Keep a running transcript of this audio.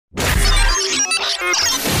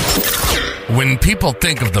When people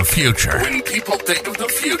think of the future,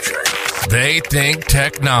 they think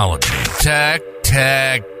technology. Tech.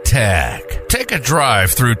 Take a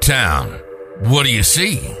drive through town. What do you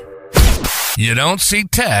see? You don't see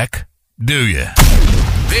tech, do you?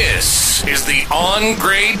 This is the On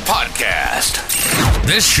Grade Podcast.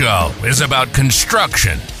 This show is about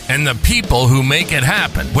construction and the people who make it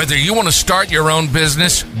happen. Whether you want to start your own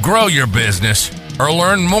business, grow your business, or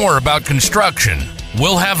learn more about construction,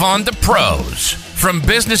 we'll have on the pros, from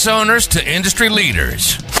business owners to industry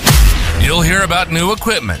leaders. You'll hear about new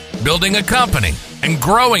equipment, building a company, and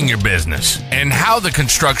growing your business, and how the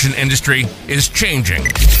construction industry is changing.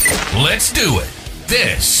 Let's do it.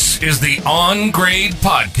 This is the On Grade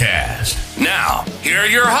Podcast. Now, here are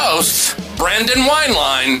your hosts, Brandon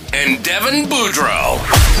Wineline and Devin Boudreau.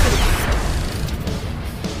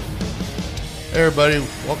 Hey everybody,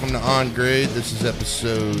 welcome to On Grade. This is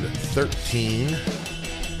episode 13.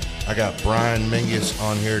 I got Brian Mingus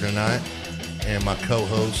on here tonight, and my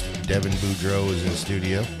co-host, Devin Boudreau, is in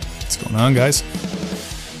studio. What's going on, guys?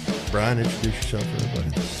 Brian, introduce yourself to everybody.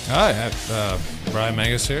 Hi, Brian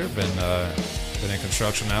Mingus here. Been in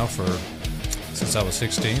construction now since I was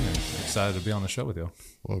 16, and excited to be on the show with you.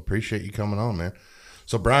 Well, appreciate you coming on, man.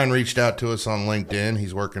 So Brian reached out to us on LinkedIn.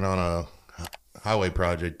 He's working on a highway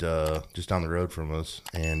project just down the road from us,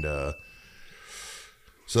 and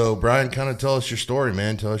so Brian, kind of tell us your story,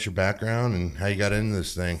 man. Tell us your background and how you got into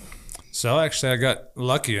this thing. So actually, I got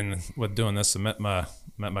lucky with doing this. I met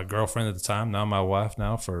my girlfriend at the time, now my wife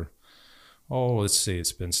now for,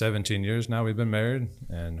 it's been 17 years now we've been married,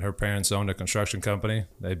 and her parents owned a construction company.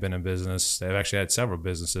 They've been in business. They've actually had several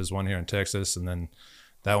businesses, one here in Texas, and then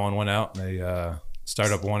that one went out, and they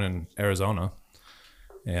started up one in Arizona,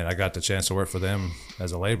 and I got the chance to work for them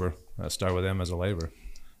as a laborer. I started with them as a laborer,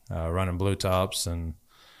 running blue tops and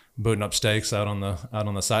booting up stakes out on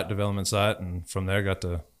the site development site, and from there got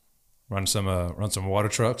to run some water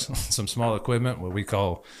trucks, some small equipment, what we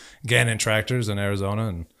call Gannon tractors in Arizona,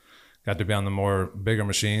 and got to be on the more bigger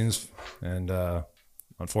machines. And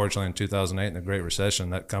unfortunately, in 2008, in the Great Recession,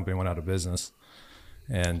 that company went out of business,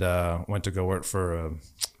 and went to go work for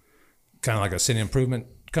kind of like a city improvement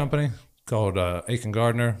company called Aiken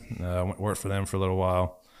Gardner. Worked for them for a little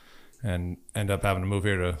while, and ended up having to move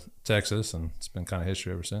here to Texas, and it's been kind of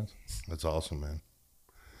history ever since. That's awesome, man.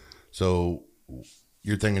 So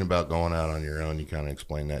you're thinking about going out on your own. You kind of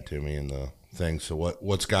explained that to me in the thing. So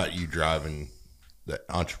what's got you driving the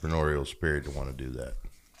entrepreneurial spirit to want to do that?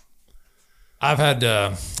 I've had,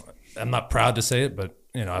 I'm not proud to say it, but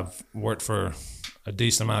I've worked for a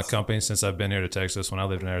decent amount of companies since I've been here to Texas. When I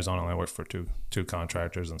lived in Arizona, I only worked for two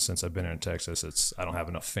contractors, and since I've been here in Texas, I don't have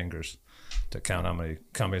enough fingers to count how many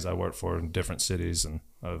companies I worked for in different cities in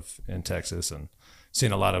Texas, and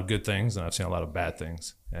seen a lot of good things, and I've seen a lot of bad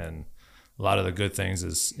things. And a lot of the good things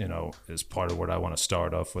is part of what I want to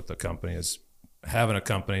start off with the company, is having a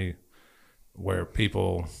company where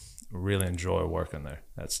people really enjoy working there.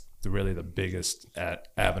 That's really the biggest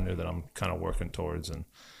avenue that I'm kind of working towards, and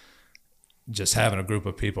just having a group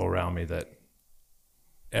of people around me that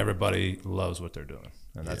everybody loves what they're doing.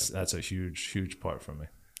 And that's a huge part for me.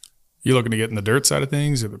 You looking to get in the dirt side of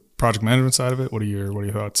things, or the project management side of it? What are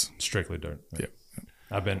your thoughts? Strictly dirt. Yeah.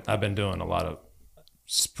 I've been doing a lot of,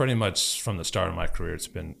 pretty much from the start of my career, it's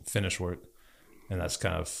been finish work, and that's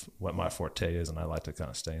kind of what my forte is, and I like to kind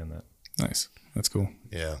of stay in that. Nice. That's cool.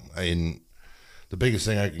 Yeah. The biggest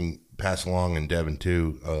thing I can pass along, and Devin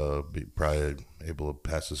too, be probably able to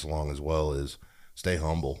pass this along as well, is stay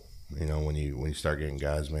humble. When you start getting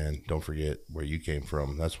guys, man, don't forget where you came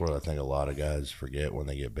from. That's what I think a lot of guys forget when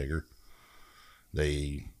they get bigger.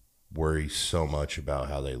 They worry so much about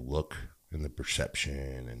how they look and the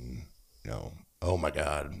perception, and oh my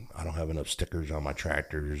God, I don't have enough stickers on my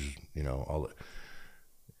tractors. All that.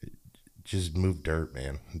 Just move dirt,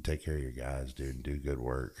 man, and take care of your guys, dude, and do good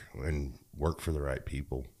work and work for the right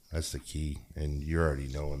people. That's the key. And you're already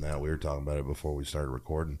knowing that. We were talking about it before we started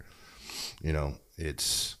recording.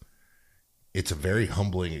 It's a very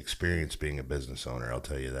humbling experience being a business owner, I'll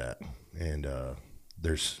tell you that. And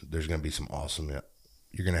there's going to be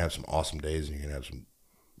you're going to have some awesome days, and you're going to have some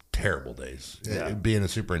terrible days. Yeah. Being a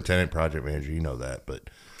superintendent, project manager, you know that,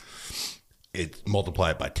 but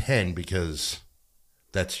multiply it by 10, because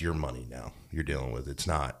that's your money now you're dealing with. It's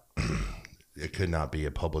not, it could not be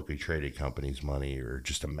a publicly traded company's money, or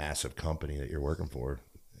just a massive company that you're working for,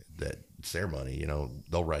 that it's their money,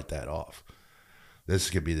 they'll write that off. This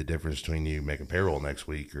could be the difference between you making payroll next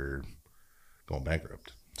week or going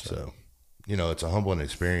bankrupt. So, it's a humbling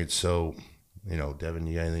experience. So, Devin,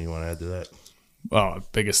 you got anything you want to add to that? Well, the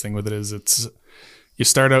biggest thing with it is you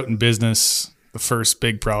start out in business the first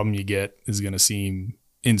big problem you get is going to seem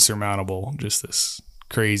insurmountable, just this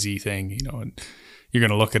crazy thing, and you're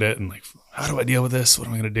going to look at it and like, how do I deal with this? What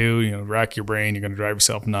am I going to do? Rack your brain. You're going to drive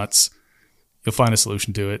yourself nuts. You'll find a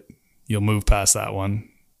solution to it. You'll move past that one.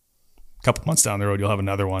 A couple months down the road, you'll have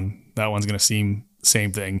another one. That one's going to seem the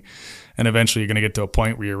same thing. And eventually you're going to get to a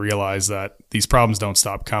point where you realize that these problems don't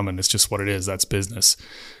stop coming. It's just what it is. That's business.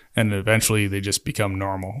 And eventually they just become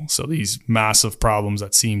normal. So these massive problems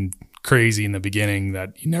that seemed crazy in the beginning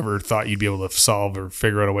that you never thought you'd be able to solve or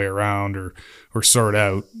figure out a way around or sort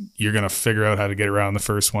out, you're going to figure out how to get around the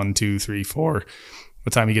first 1, 2, 3, 4. By the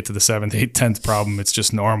time you get to the 7th, 8th, 10th problem, it's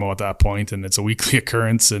just normal at that point, and it's a weekly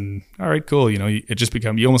occurrence. And all right, cool. It just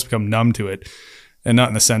you almost become numb to it, and not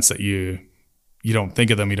in the sense that you don't think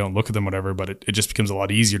of them, you don't look at them, whatever, but it just becomes a lot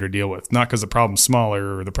easier to deal with. Not because the problem's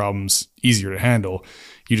smaller or the problem's easier to handle.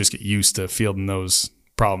 You just get used to fielding those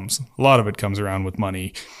problems. A lot of it comes around with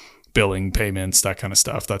money, billing, payments, that kind of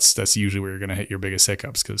stuff. That's usually where you're going to hit your biggest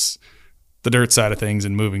hiccups, because the dirt side of things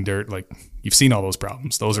and moving dirt, like, you've seen all those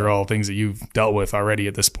problems. Those are all things that you've dealt with already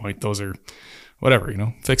at this point. Those are whatever,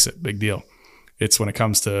 fix it, big deal. It's when it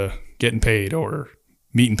comes to getting paid or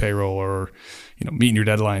meeting payroll or, meeting your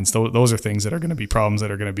deadlines. Those are things that are going to be problems that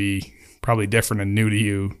are going to be probably different and new to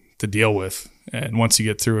you to deal with. And once you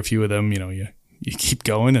get through a few of them, you keep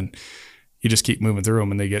going and you just keep moving through them,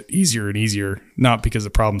 and they get easier and easier, not because the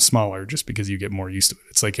problem's smaller, just because you get more used to it.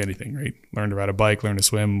 It's like anything, right? Learn to ride a bike, learn to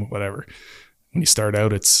swim, whatever. When you start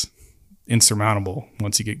out, it's insurmountable.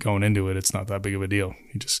 Once you get going into it, it's not that big of a deal.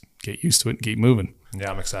 You just get used to it and keep moving. Yeah,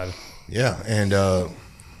 I'm excited. Yeah, and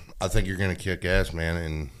I think you're going to kick ass, man.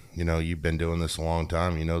 And, you've been doing this a long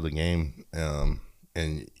time. You know the game.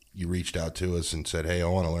 And you reached out to us and said, hey, I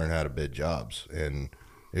want to learn how to bid jobs. And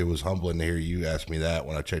it was humbling to hear you ask me that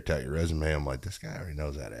when I checked out your resume. I'm like, this guy already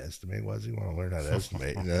knows how to estimate. Why does he want to learn how to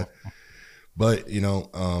estimate? But,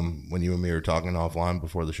 when you and me were talking offline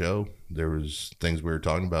before the show, there was things we were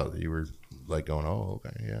talking about that you were like going, oh,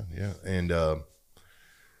 okay, yeah. And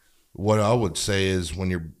what I would say is when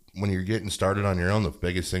you're getting started on your own, the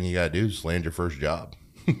biggest thing you got to do is land your first job.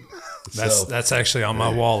 That's actually on my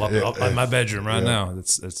wall up in my bedroom right now.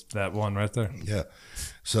 It's that one right there. Yeah.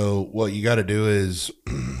 So what you got to do is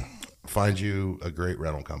find you a great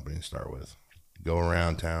rental company to start with. Go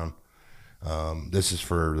around town. This is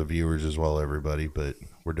for the viewers as well, everybody, but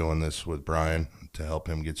we're doing this with Brian to help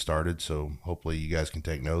him get started. So hopefully you guys can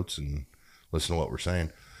take notes and listen to what we're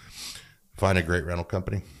saying. Find a great rental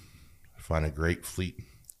company. Find a great fleet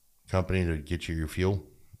company to get you your fuel.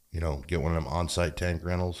 Get one of them on-site tank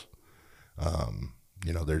rentals.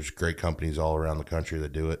 There's great companies all around the country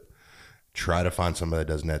that do it. Try to find somebody that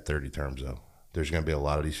does net 30 terms, though. There's going to be a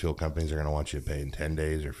lot of these fuel companies that are going to want you to pay in 10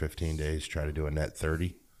 days or 15 days. Try to do a net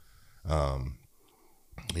 30.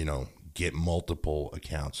 Get multiple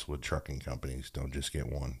accounts with trucking companies. Don't just get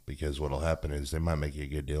one, because what'll happen is they might make you a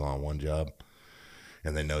good deal on one job,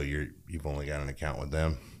 and they know you've only got an account with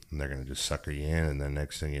them, and they're going to just sucker you in, and then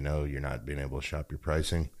next thing you know, you're not being able to shop your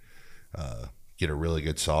pricing. Get a really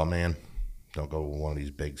good saw man. Don't go with one of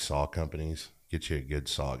these big saw companies. Get you a good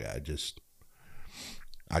saw guy.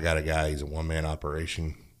 I got a guy, he's a one-man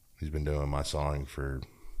operation. He's been doing my sawing for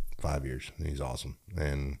 5 years, and he's awesome.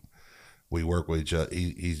 And we work with each other.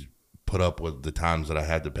 He's put up with the times that I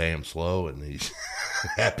had to pay him slow, and he's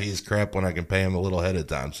happy as crap when I can pay him a little ahead of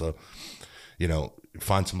time. So,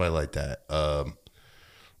 find somebody like that.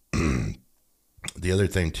 The other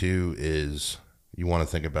thing, too, is you want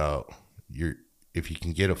to think about if you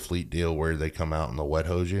can get a fleet deal where they come out and they'll wet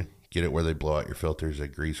hose you, get it where they blow out your filters, they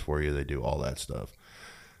grease for you, they do all that stuff.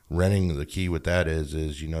 Renting, the key with that is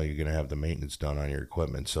you're going to have the maintenance done on your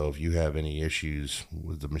equipment. So if you have any issues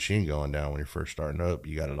with the machine going down when you're first starting up,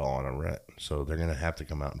 you got it all on a rent. So they're going to have to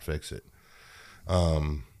come out and fix it.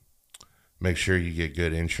 Make sure you get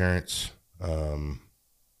good insurance. When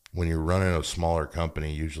you're running a smaller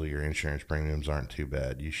company, usually your insurance premiums aren't too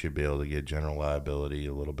bad. You should be able to get general liability,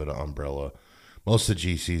 a little bit of umbrella. Most of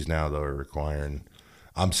the GCs now, though, are requiring,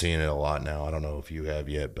 I'm seeing it a lot now. I don't know if you have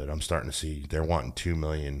yet, but I'm starting to see they're wanting $2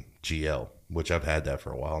 million GL, which I've had that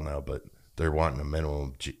for a while now, but they're wanting a minimum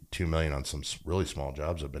of $2 million on some really small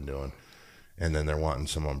jobs I've been doing. And then they're wanting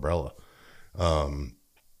some umbrella.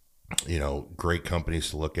 Great companies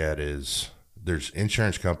to look at is there's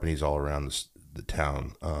insurance companies all around the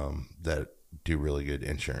town that do really good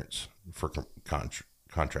insurance for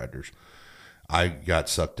contractors. I got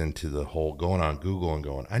sucked into the whole going on Google and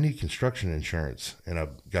going, I need construction insurance. And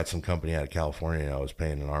I've got some company out of California, and I was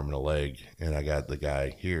paying an arm and a leg. And I got the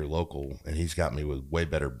guy here local, and he's got me with way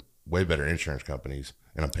better insurance companies,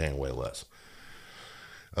 and I'm paying way less.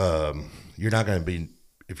 You're not going to be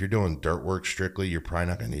if you're doing dirt work strictly, you're probably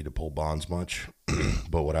not going to need to pull bonds much.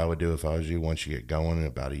 But what I would do if I was you, once you get going and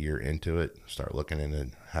about a year into it, start looking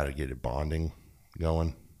into how to get it bonding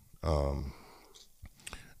going.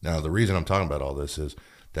 Now, the reason I'm talking about all this is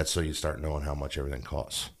that's so you start knowing how much everything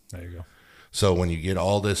costs. There you go. So when you get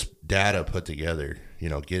all this data put together, you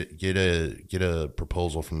know, get a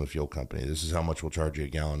proposal from the fuel company. This is how much we'll charge you a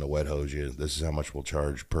gallon to wet hose you. This is how much we'll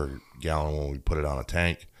charge per gallon when we put it on a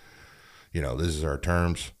tank. You know, this is our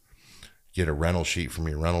terms. Get a rental sheet from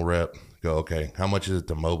your rental rep. Go, okay, how much is it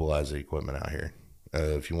to mobilize the equipment out here?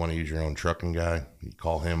 If you want to use your own trucking guy, you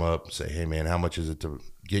call him up, say, hey, man, how much is it to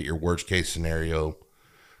get your worst case scenario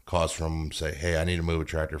cost from, say, hey, I need to move a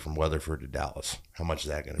tractor from Weatherford to Dallas. How much is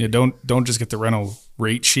that going to be? Don't just get the rental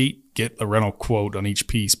rate sheet. Get a rental quote on each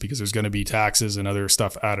piece, because there's going to be taxes and other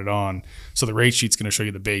stuff added on. So the rate sheet's going to show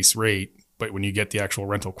you the base rate, but when you get the actual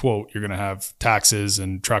rental quote, you're going to have taxes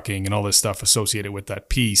and trucking and all this stuff associated with that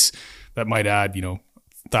piece that might add, you know,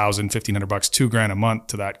 $1,000, $1,500, $2,000 a month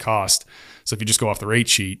to that cost. So if you just go off the rate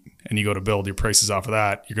sheet and you go to build your prices off of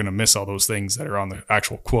that, you're going to miss all those things that are on the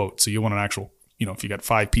actual quote. So you want an actual, you know, if you got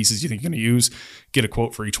 5 pieces you think you're going to use, get a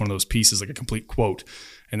quote for each one of those pieces, like a complete quote.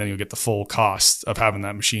 And then you'll get the full cost of having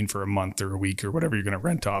that machine for a month or a week or whatever you're going to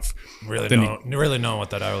rent off. Really know what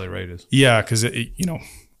that hourly rate is. Yeah, because you know,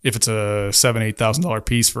 if it's a $7,000-$8,000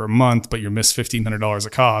 piece for a month, but you miss $1,500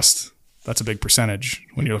 of cost, that's a big percentage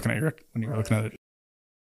when you're looking at it.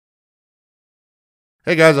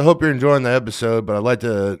 Hey guys, I hope you're enjoying the episode, but I'd like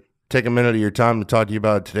to take a minute of your time to talk to you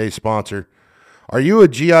about today's sponsor. Are you a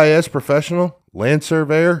GIS professional, land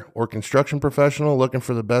surveyor, or construction professional looking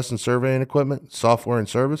for the best in surveying equipment, software, and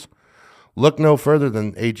service? Look no further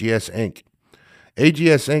than AGS Inc.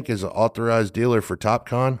 AGS Inc. is an authorized dealer for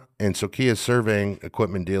TopCon and Sokia surveying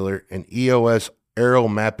equipment dealer and EOS aerial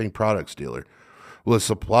mapping products dealer, with a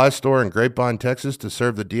supply store in Grapevine, Texas to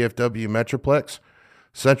serve the DFW Metroplex,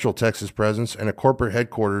 Central Texas presence, and a corporate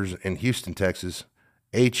headquarters in Houston, Texas.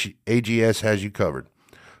 AGS has you covered.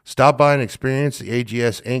 Stop by and experience the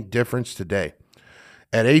AGS Inc. difference today.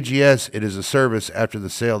 At AGS, it is a service after the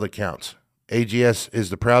sale that counts. AGS is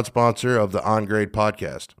the proud sponsor of the On Grade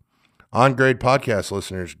podcast. On Grade podcast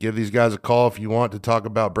listeners, give these guys a call if you want to talk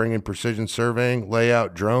about bringing precision surveying,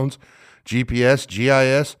 layout, drones, GPS,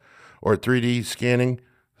 GIS, or 3D scanning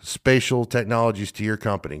spatial technologies to your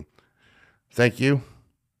company. Thank you,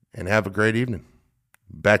 and have a great evening.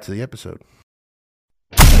 Back to the episode.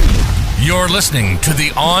 You're listening to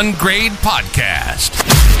the On Grade Podcast.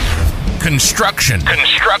 Construction.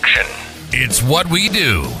 It's what we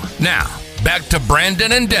do. Now, back to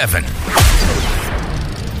Brandon and Devin.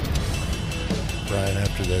 Brian,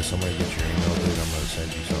 after this, I'm going to get your email, dude. I'm going to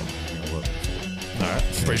send you something. Look. All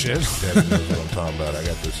right, appreciate it. Devin knows what I'm talking about. I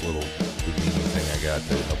got this little Houdini thing I got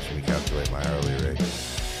that helps me calculate my hourly rate.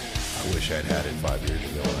 I wish I'd had it 5 years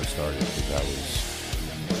ago when I started, because I was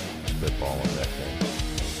spitballing that thing.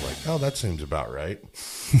 I was like, oh, that seems about right.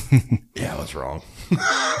 Yeah, I was wrong.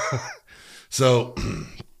 So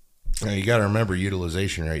you got to remember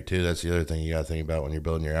utilization rate too. That's the other thing you got to think about when you're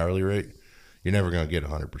building your hourly rate. You're never going to get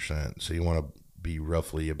 100%. So you want to be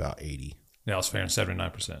roughly about 80. Yeah, I was figuring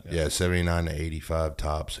 79%. Yeah, 79 to 85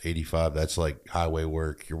 tops. 85, that's like highway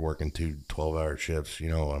work. You're working 2 12-hour shifts. You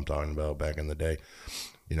know what I'm talking about back in the day.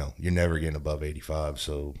 You know, you're never getting above 85.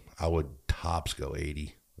 So I would tops go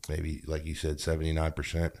 80. Maybe, like you said,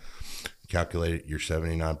 79%. Calculate your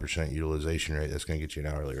 79% utilization rate. That's going to get you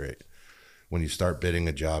an hourly rate. When you start bidding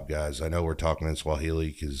a job, guys, I know we're talking in Swahili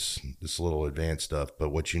because it's a little advanced stuff, but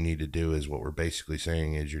what you need to do is what we're basically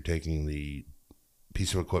saying is you're taking the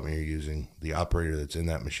piece of equipment you're using, the operator that's in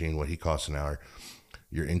that machine, what he costs an hour,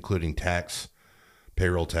 you're including tax,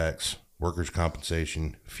 payroll tax, workers'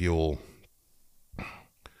 compensation, fuel,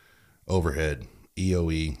 overhead,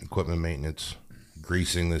 EOE, equipment maintenance,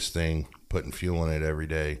 greasing this thing, putting fuel in it every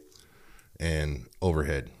day, and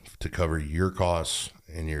overhead to cover your costs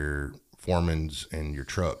and your foreman's and your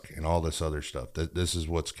truck and all this other stuff. This is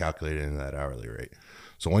what's calculated in that hourly rate.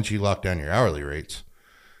 So once you lock down your hourly rates,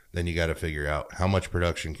 then you got to figure out how much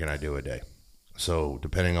production can I do a day. So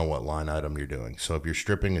depending on what line item you're doing. So if you're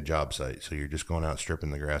stripping a job site, so you're just going out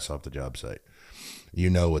stripping the grass off the job site,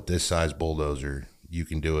 you know, with this size bulldozer, you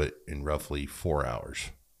can do it in roughly 4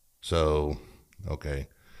 hours. So, okay,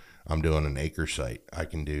 I'm doing an acre site. I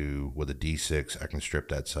can do with a D6, I can strip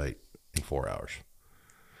that site in 4 hours.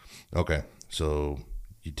 Okay, so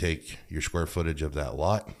you take your square footage of that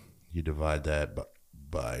lot, you divide that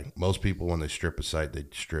by most people when they strip a site, they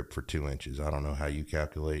strip for 2 inches. I don't know how you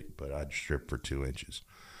calculate, but I'd strip for 2 inches.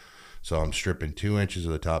 So I'm stripping 2 inches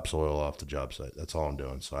of the topsoil off the job site. That's all I'm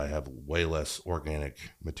doing. So I have way less organic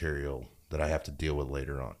material that I have to deal with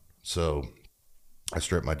later on. So I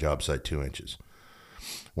strip my job site 2 inches.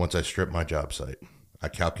 Once I strip my job site, I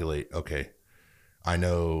calculate, okay, I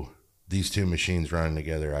know these two machines running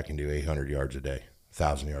together, I can do 800 yards a day,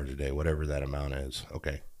 1,000 yards a day, whatever that amount is.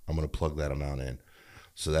 Okay, I'm going to plug that amount in.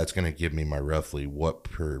 So that's going to give me my roughly what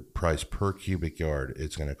per price per cubic yard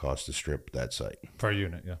it's going to cost to strip that site. Per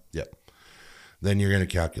unit, yeah. Yep. Then you're going to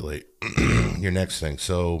calculate your next thing.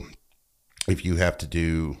 So if you have to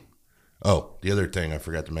do, the other thing I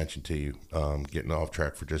forgot to mention to you, getting off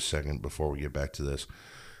track for just a second before we get back to this,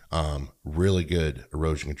 really good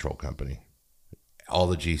erosion control company. All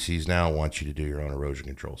the GCs now want you to do your own erosion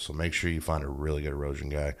control. So make sure you find a really good erosion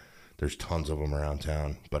guy. There's tons of them around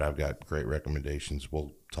town, but I've got great recommendations.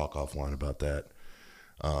 We'll talk offline about that.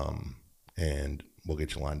 And we'll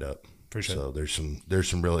get you lined up. Appreciate so there's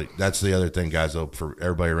some really, that's the other thing, guys, though, for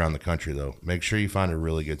everybody around the country, though, make sure you find a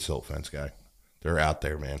really good silt fence guy. They're out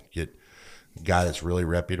there, man. Get a guy that's really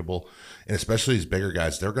reputable. And especially these bigger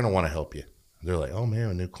guys, they're going to want to help you. They're like, oh man,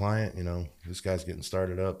 a new client, this guy's getting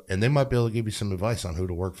started up. And they might be able to give you some advice on who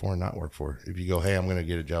to work for and not work for. If you go, hey, I'm going to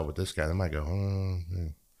get a job with this guy, they might go,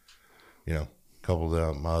 a couple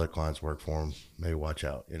of my other clients work for him. Maybe watch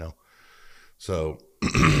out, So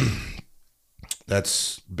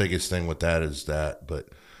that's biggest thing with that is that. But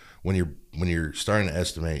when you're starting to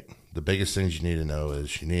estimate, the biggest things you need to know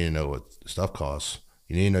is you need to know what stuff costs.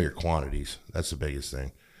 You need to know your quantities. That's the biggest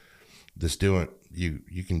thing.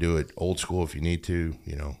 You can do it old school if you need to,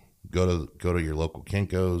 go to your local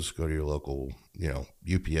Kinko's, go to your local,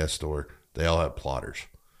 UPS store. They all have plotters.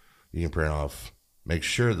 You can print off. Make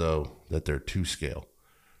sure though that they're to scale.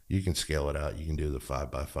 You can scale it out. You can do the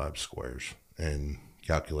 5x5 squares and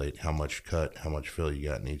calculate how much cut, how much fill you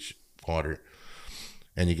got in each quadrant,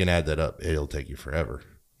 and you can add that up. It'll take you forever.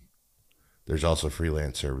 There's also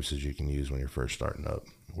freelance services you can use when you're first starting up,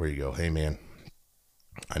 where you go, hey man,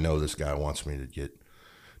 I know this guy wants me to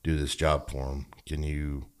do this job for him. Can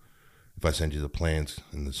you, if I send you the plans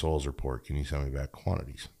and the soils report, can you send me back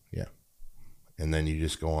quantities? Yeah. And then you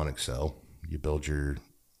just go on Excel, you build your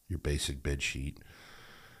basic bid sheet,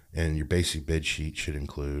 and your basic bid sheet should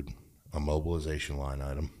include a mobilization line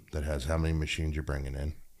item that has how many machines you're bringing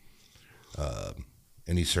in,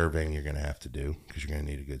 any surveying you're going to have to do because you're going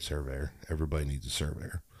to need a good surveyor. Everybody needs a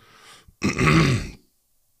surveyor.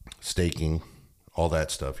 Staking, all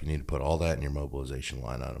that stuff. You need to put all that in your mobilization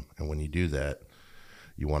line item. And when you do that,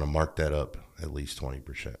 you want to mark that up at least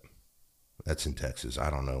 20%. That's in Texas. I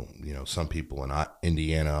don't know. Some people in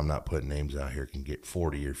Indiana, I'm not putting names out here, can get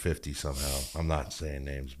 40 or 50 somehow. I'm not saying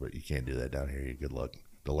names, but you can't do that down here. Good luck.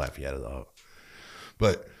 They'll laugh you out of the hole.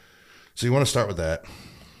 But so you want to start with that.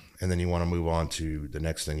 And then you want to move on to the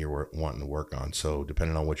next thing you're wanting to work on. So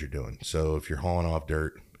depending on what you're doing. So if you're hauling off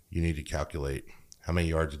dirt, you need to calculate how many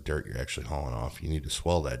yards of dirt you're actually hauling off. You need to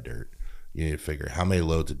swell that dirt. You need to figure how many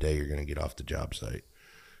loads a day you're going to get off the job site.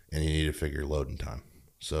 And you need to figure loading time.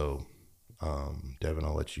 So, Devin,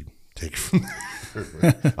 I'll let you take it from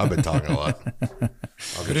there. I've been talking a lot.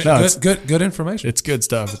 Good information. It's good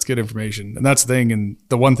stuff. It's good information. And that's the thing. And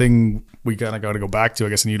the one thing we kind of got to go back to, I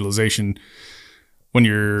guess, in utilization, when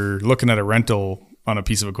you're looking at a rental on a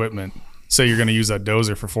piece of equipment, say you're going to use that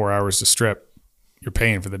dozer for 4 hours to strip, you're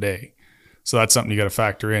paying for the day. So that's something you got to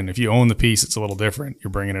factor in. If you own the piece, it's a little different.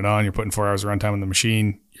 You're bringing it on, you're putting 4 hours of runtime on the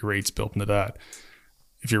machine, your rate's built into that.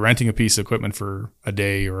 If you're renting a piece of equipment for a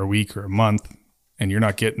day or a week or a month and you're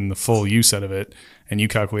not getting the full use out of it and you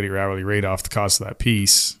calculate your hourly rate off the cost of that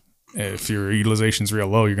piece, if your utilization is real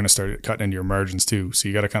low, you're going to start cutting into your margins too. So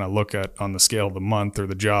you got to kind of look at on the scale of the month or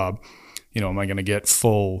the job, am I going to get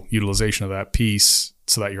full utilization of that piece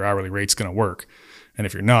so that your hourly rate's going to work? And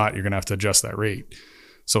if you're not, you're going to have to adjust that rate.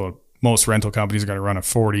 So most rental companies are going to run a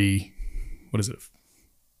 40, what is it?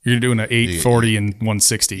 You're doing an 840 and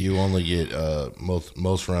 160. You only get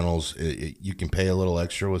most rentals. You can pay a little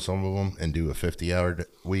extra with some of them and do a 50-hour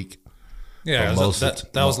week. Yeah,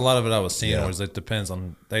 that was a lot of it I was seeing. Yeah. Was it depends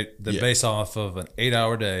on they base off of an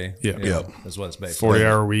 8-hour day. Yeah, is what it's based.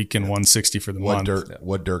 40-hour week and 160 for the month.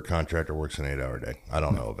 What dirt contractor works an 8-hour day? I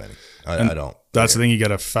don't know of any. I don't. That's the thing you got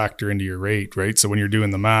to factor into your rate, right? So when you're doing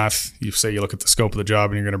the math, you say you look at the scope of the job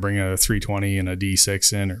and you're going to bring a 320 and a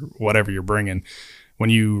D6 in or whatever you're bringing. When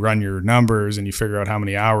you run your numbers and you figure out how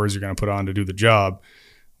many hours you're going to put on to do the job,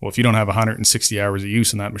 well, if you don't have 160 hours of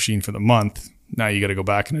use in that machine for the month, now you got to go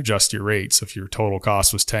back and adjust your rate. So if your total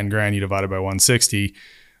cost was 10 grand, you divide it by 160.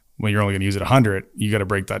 When you're only going to use it 100, you got to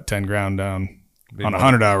break that 10 grand down on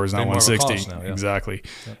 100 hours, not 160. Now, yeah. Exactly.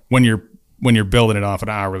 Yeah. When you're building it off an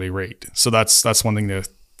hourly rate. So that's one thing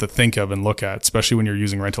to think of and look at, especially when you're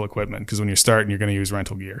using rental equipment. Because when you're starting, you're going to use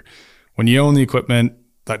rental gear. When you own the equipment,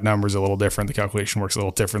 that number is a little different. The calculation works a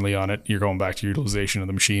little differently on it. You're going back to utilization of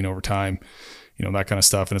the machine over time, that kind of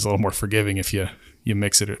stuff. And it's a little more forgiving if you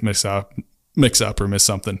mix up or miss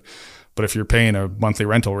something. But if you're paying a monthly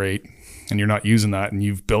rental rate and you're not using that and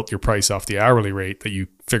you've built your price off the hourly rate that you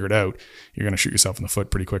figured out, you're going to shoot yourself in the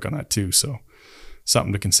foot pretty quick on that too. So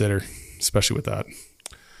something to consider, especially with that.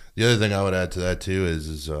 The other thing I would add to that too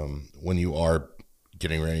is when you are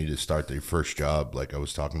getting ready to start your first job, like I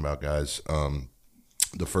was talking about, guys,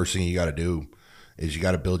 the first thing you got to do is you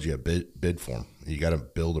got to build you a bid form. You got to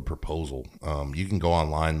build a proposal. You can go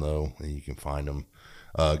online though, and you can find them.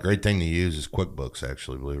 Great thing to use is QuickBooks.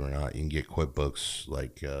 Actually, believe it or not, you can get QuickBooks,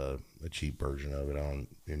 like a cheap version of it. I don't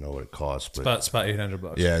even know what it costs, but it's about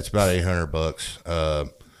 $800. Yeah, it's about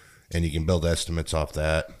 $800, and you can build estimates off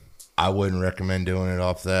that. I wouldn't recommend doing it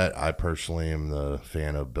off that. I personally am the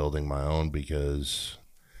fan of building my own, because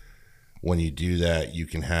when you do that, you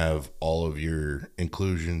can have all of your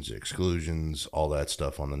inclusions, exclusions, all that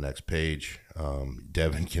stuff on the next page.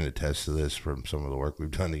 Devin can attest to this from some of the work we've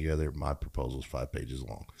done together. My proposal is 5 pages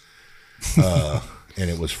long, and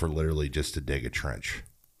it was for literally just to dig a trench.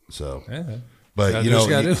 So, yeah. But you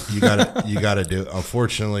gotta do.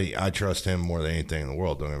 Unfortunately, I trust him more than anything in the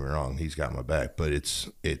world. Don't get me wrong; he's got my back. But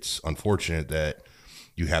it's unfortunate that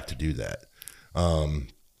you have to do that.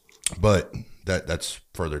 But that's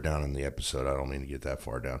further down in the episode. I don't mean to get that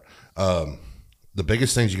far down. The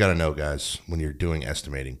biggest things you got to know, guys, when you're doing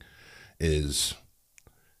estimating, is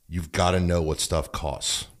you've got to know what stuff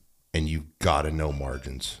costs, and you've got to know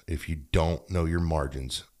margins. If you don't know your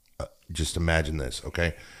margins, just imagine this,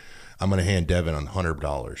 okay? I'm going to hand Devin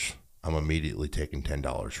 $100. I'm immediately taking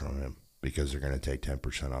 $10 from him, because they're going to take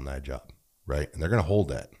 10% on that job, right? And they're going to hold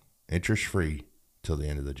that interest-free till the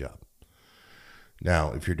end of the job.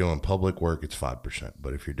 Now, if you're doing public work, it's 5%.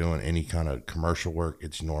 But if you're doing any kind of commercial work,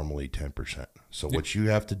 it's normally 10%. So what you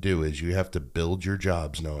have to do is you have to build your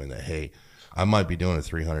jobs knowing that, hey, I might be doing a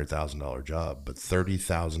 $300,000 job, but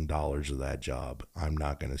 $30,000 of that job I'm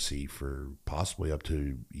not going to see for possibly up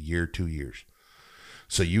to a year, 2 years.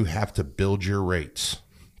 So you have to build your rates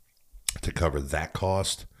to cover that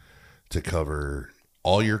cost, to cover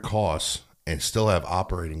all your costs, and still have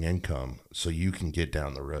operating income so you can get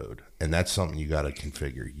down the road. And that's something you got to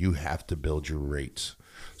configure. You have to build your rates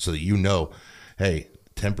so that you know, hey,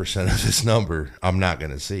 10% of this number I'm not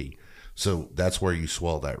going to see. So that's where you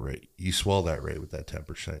swell that rate. You swell that rate with that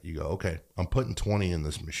 10%. You go, okay, I'm putting 20 in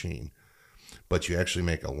this machine, but you actually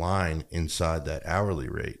make a line inside that hourly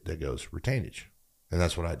rate that goes retainage. And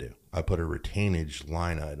that's what I do. I put a retainage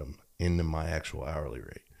line item into my actual hourly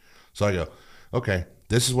rate. So I go, okay,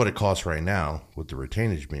 this is what it costs right now with the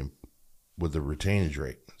retainage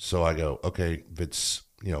rate. So I go, okay, if it's,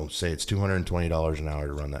 say it's $220 an hour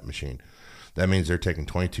to run that machine, that means they're taking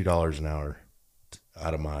 $22 an hour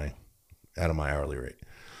out of my hourly rate.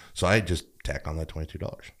 So I just tack on that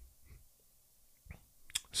 $22.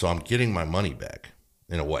 So I'm getting my money back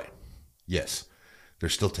in a way. Yes, they're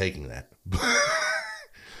still taking that.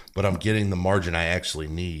 But I'm getting the margin I actually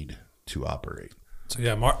need to operate. So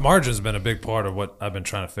yeah, margin's been a big part of what I've been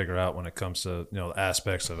trying to figure out when it comes to the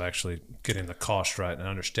aspects of actually getting the cost right and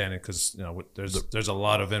understanding, because there's a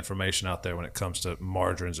lot of information out there when it comes to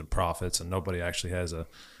margins and profits, and nobody actually has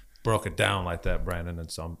broke it down like that, Brandon.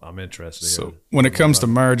 And so I'm interested. So when it comes to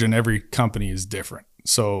margin, every company is different.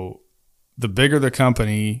 So the bigger the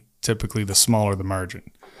company, typically the smaller the margin.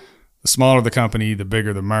 The smaller the company, the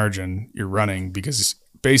bigger the margin you're running, because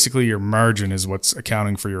basically your margin is what's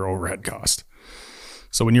accounting for your overhead cost.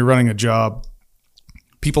 So when you're running a job,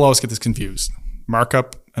 people always get this confused.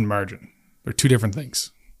 Markup and margin. They're two different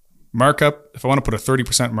things. Markup, if I want to put a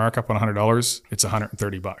 30% markup on $100, it's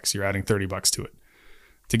 $130. You're adding $30 to it.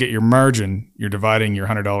 To get your margin, you're dividing your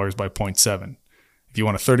 $100 by 0.7. If you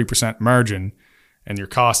want a 30% margin and your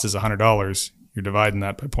cost is $100, you're dividing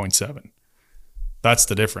that by 0.7. That's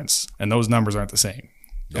the difference. And those numbers aren't the same.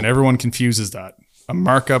 Nope. And everyone confuses that. A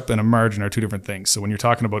markup and a margin are two different things. So when you're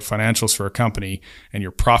talking about financials for a company and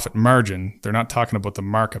your profit margin, they're not talking about the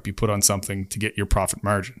markup you put on something to get your profit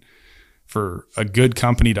margin. For a good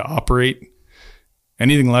company to operate,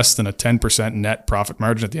 anything less than a 10% net profit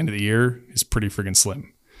margin at the end of the year is pretty friggin'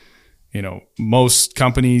 slim. Most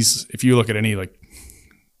companies, if you look at any like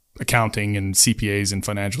accounting and CPAs and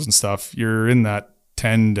financials and stuff, you're in that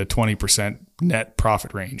 10 to 20% net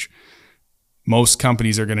profit range. Most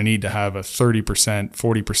companies are going to need to have a 30%,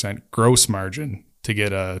 40% gross margin to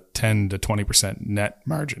get a 10 to 20% net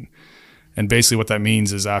margin. And basically what that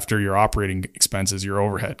means is after your operating expenses, your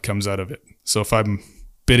overhead comes out of it. So if I'm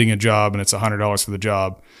bidding a job and it's $100 for the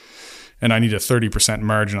job and I need a 30%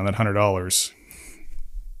 margin on that $100,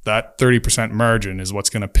 that 30% margin is what's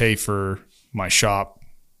going to pay for my shop,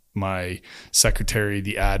 my secretary,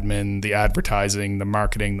 the admin, the advertising, the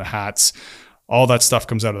marketing, the hats. All that stuff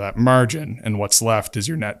comes out of that margin. And what's left is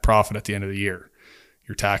your net profit at the end of the year,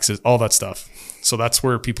 your taxes, all that stuff. So that's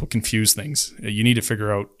where people confuse things. You need to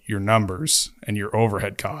figure out your numbers and your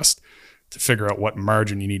overhead cost to figure out what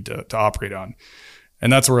margin you need to operate on.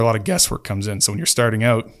 And that's where a lot of guesswork comes in. So when you're starting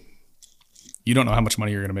out, you don't know how much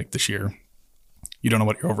money you're going to make this year. You don't know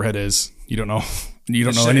what your overhead is. You don't know any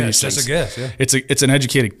of these things. It's just a guess, yeah. It's an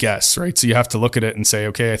educated guess, right? So you have to look at it and say,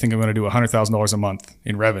 okay, I think I'm going to do $100,000 a month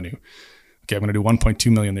in revenue. Okay, I'm going to do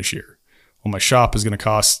 1.2 million this year. Well, my shop is going to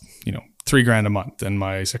cost, $3,000 a month, and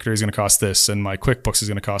my secretary is going to cost this, and my QuickBooks is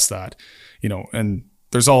going to cost that, and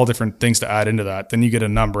there's all different things to add into that. Then you get a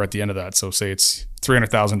number at the end of that. So say it's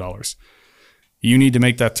 $300,000. You need to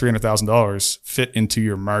make that $300,000 fit into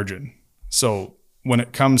your margin. So when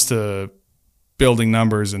it comes to building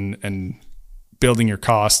numbers and building your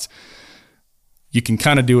cost, you can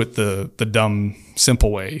kind of do it the dumb,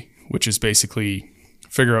 simple way, which is basically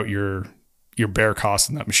figure out your bare cost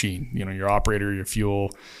in that machine. Your operator, your fuel,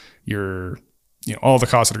 your all the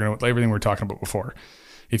costs that are going to, everything we were talking about before.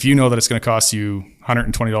 If you know that it's going to cost you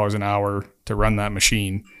 $120 an hour to run that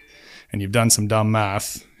machine, and you've done some dumb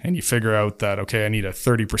math, and you figure out that, okay, I need a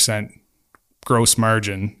 30% gross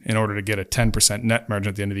margin in order to get a 10% net margin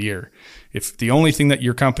at the end of the year. If the only thing that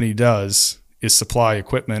your company does is supply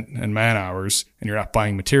equipment and man hours, and you're not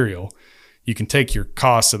buying material, you can take your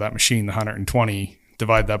cost of that machine, the 120,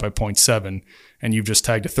 divide that by 0.7, and you've just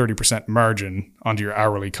tagged a 30% margin onto your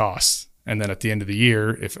hourly costs. And then at the end of the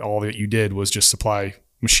year, if all that you did was just supply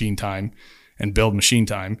machine time and build machine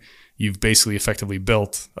time, you've basically effectively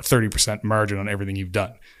built a 30% margin on everything you've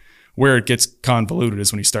done. Where it gets convoluted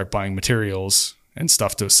is when you start buying materials and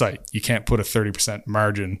stuff to a site. You can't put a 30%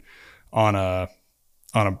 margin on a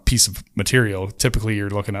piece of material. Typically, you're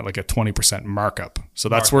looking at like a 20% markup. So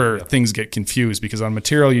that's where things get confused, because on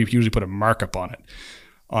material, you usually put a markup on it.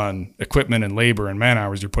 On equipment and labor and man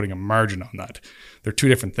hours, you're putting a margin on that. They're two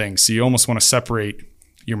different things. So you almost want to separate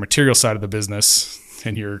your material side of the business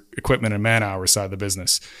and your equipment and man hours side of the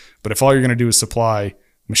business. But if all you're going to do is supply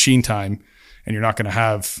machine time and you're not going to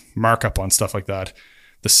have markup on stuff like that,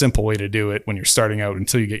 the simple way to do it when you're starting out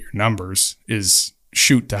until you get your numbers is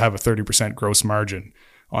shoot to have a 30% gross margin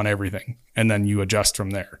on everything. And then you adjust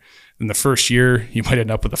from there. In the first year, you might end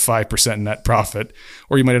up with a 5% net profit,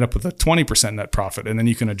 or you might end up with a 20% net profit. And then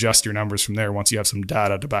you can adjust your numbers from there once you have some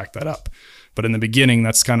data to back that up. But in the beginning,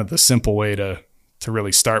 that's kind of the simple way to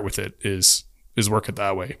really start with it is work it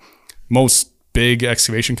that way. Most big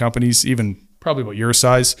excavation companies, even probably about your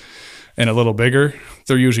size and a little bigger,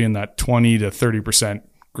 they're usually in that 20 to 30%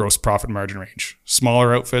 gross profit margin range.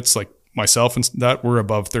 Smaller outfits like myself and that, we're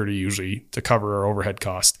above 30 usually to cover our overhead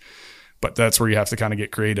cost. But that's where you have to kind of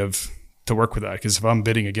get creative to work with that. Because if I'm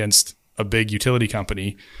bidding against a big utility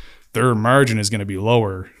company, their margin is going to be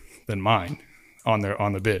lower than mine on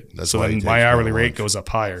the bid. That's so why then my hourly rate goes up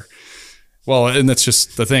higher. Well, and that's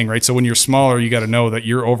just the thing, right? So when you're smaller, you got to know that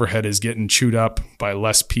your overhead is getting chewed up by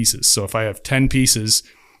less pieces. So if I have 10 pieces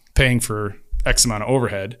paying for X amount of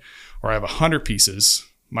overhead, or I have 100 pieces,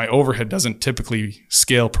 my overhead doesn't typically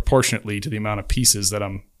scale proportionately to the amount of pieces that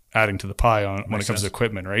I'm adding to the pie when it comes to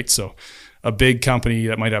equipment, right? So a big company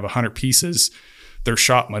that might have 100 pieces, their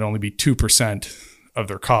shop might only be 2% of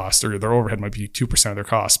their cost, or their overhead might be 2% of their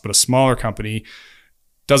cost. But a smaller company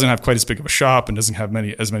doesn't have quite as big of a shop and doesn't have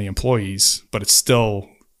as many employees, but it's still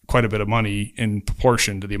quite a bit of money in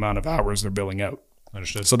proportion to the amount of hours they're billing out.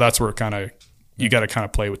 Understood. So that's where you got to kind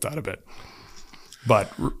of play with that a bit.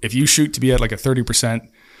 But if you shoot to be at like a 30%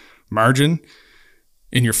 margin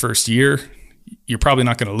in your first year, you're probably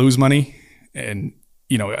not going to lose money. And,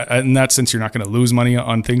 in that sense, you're not going to lose money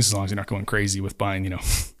on things as long as you're not going crazy with buying,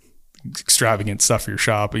 extravagant stuff for your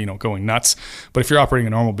shop, going nuts. But if you're operating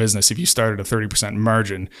a normal business, if you start at a 30%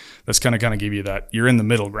 margin, that's kind of give you that you're in the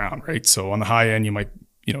middle ground, right? So on the high end, you might,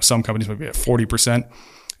 some companies might be at 40%,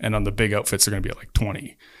 and on the big outfits, they're going to be at like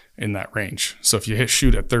 20 in that range. So if you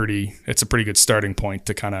shoot at 30, it's a pretty good starting point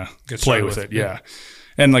to kind of play with it. Yeah.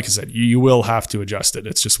 And like I said, you will have to adjust it.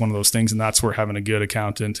 It's just one of those things. And that's where having a good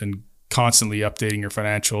accountant and constantly updating your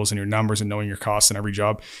financials and your numbers and knowing your costs in every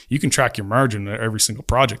job, you can track your margin at every single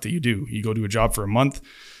project that you do. You go do a job for a month,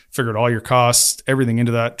 figure out all your costs, everything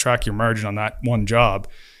into that, track your margin on that one job.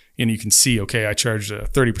 And you can see, okay, I charged a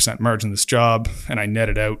 30% margin this job and I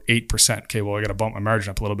netted out 8%. Okay, well, I got to bump my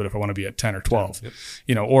margin up a little bit if I want to be at 10 or 12,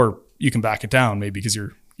 or you can back it down maybe because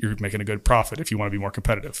you're making a good profit if you want to be more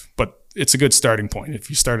competitive. But it's a good starting point. If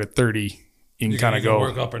you start at 30, you can kind of go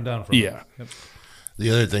work up and down from yeah. The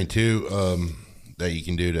other thing too, that you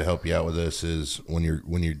can do to help you out with this is when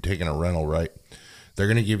you're taking a rental, right? They're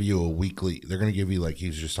going to give you a weekly. They're going to give you, like he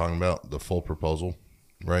was just talking about, the full proposal,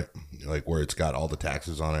 right? Like where it's got all the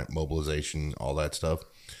taxes on it, mobilization, all that stuff.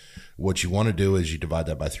 What you want to do is you divide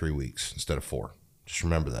that by 3 weeks instead of 4. Just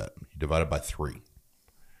remember that. You divide it by 3.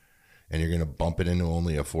 And you're going to bump it into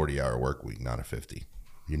only a 40-hour work week, not a 50.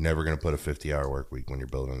 You're never going to put a 50-hour work week when you're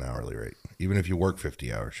building an hourly rate. Even if you work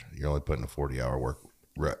 50 hours, you're only putting a 40-hour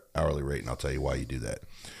hourly rate, and I'll tell you why you do that.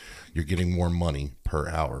 You're getting more money per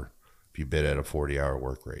hour if you bid at a 40-hour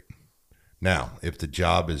work rate. Now, if the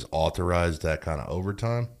job is authorized that kind of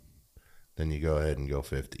overtime, then you go ahead and go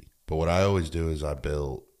 50. But what I always do is I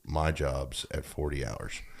bill my jobs at 40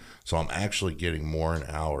 hours. So I'm actually getting more an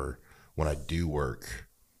hour when I do work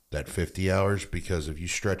that 50 hours, because if you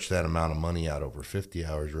stretch that amount of money out over 50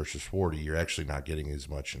 hours versus 40, you're actually not getting as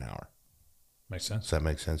much an hour. Makes sense. Does that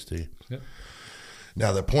make sense to you? Yep.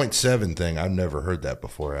 Now, the 0.7 thing, I've never heard that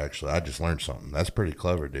before, actually. I just learned something. That's pretty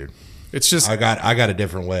clever, dude. It's just I got a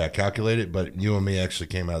different way I calculate it, but you and me actually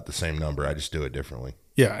came out the same number. I just do it differently.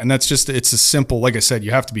 Yeah, and that's just, it's a simple, like I said,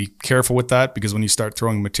 you have to be careful with that, because when you start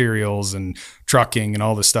throwing materials and trucking and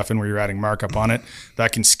all this stuff in where you're adding markup on it,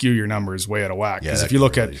 that can skew your numbers way out of whack. Because if you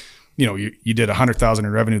look at, you did 100,000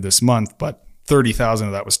 in revenue this month, but 30,000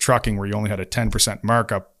 of that was trucking, where you only had a 10%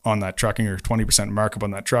 markup on that trucking or 20% markup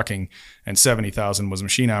on that trucking, and 70,000 was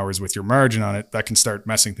machine hours with your margin on it. That can start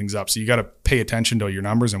messing things up. So you got to pay attention to your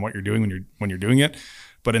numbers and what you're doing when you're doing it.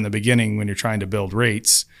 But in the beginning, when you're trying to build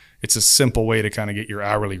rates, it's a simple way to kind of get your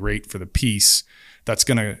hourly rate for the piece that's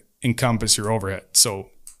going to encompass your overhead.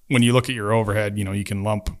 So when you look at your overhead, you can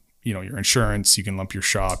lump, your insurance, you can lump your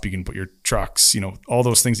shop, you can put your trucks, all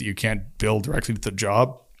those things that you can't bill directly with the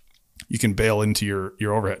job, you can bail into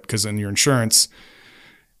your overhead. Because in your insurance,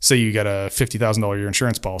 say you got a $50,000 year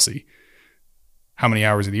insurance policy, how many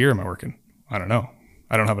hours of the year am I working? I don't know.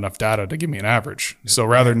 I don't have enough data to give me an average. So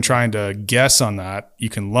rather than trying to guess on that, you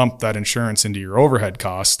can lump that insurance into your overhead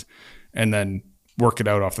cost and then work it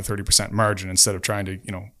out off the 30% margin, instead of trying to,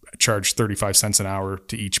 charge 35 cents an hour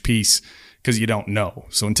to each piece, because you don't know.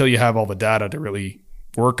 So until you have all the data to really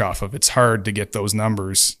work off of, it's hard to get those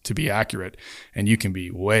numbers to be accurate, and you can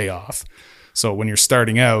be way off. So when you're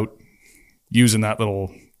starting out, using that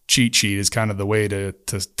little cheat sheet is kind of the way to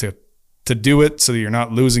do it, so that you're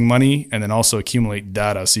not losing money, and then also accumulate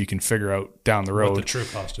data so you can figure out down the road what the true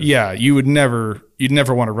cost is. Yeah, you'd never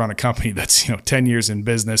want to run a company that's 10 years in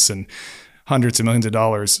business and hundreds of millions of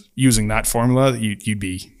dollars using that formula. You'd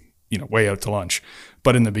be way out to lunch.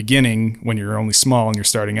 But in the beginning, when you're only small and you're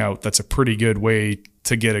starting out, that's a pretty good way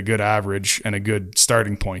to get a good average and a good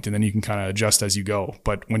starting point, and then you can kind of adjust as you go.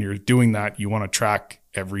 But when you're doing that, you want to track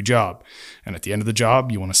every job, and at the end of the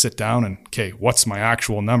job, you want to sit down and, okay, what's my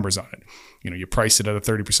actual numbers on it? You price it at a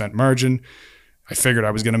 30% margin. I figured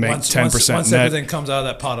I was going to make 10% once net. Everything comes out of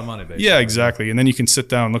that pot of money, basically. Yeah, exactly. And then you can sit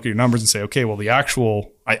down and look at your numbers and say, okay, well,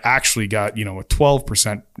 I actually got, a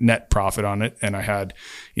 12% net profit on it, and I had,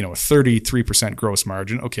 a 33% gross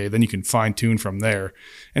margin. Okay, then you can fine tune from there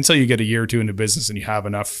until you get a year or two into business and you have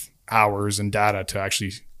enough hours and data to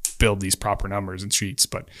actually build these proper numbers and sheets.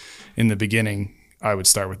 But in the beginning, I would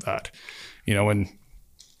start with that. And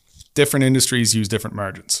different industries use different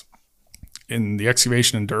margins. In the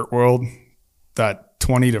excavation and dirt world, that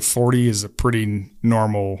 20 to 40 is a pretty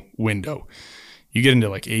normal window. You get into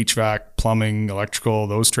like HVAC, plumbing, electrical,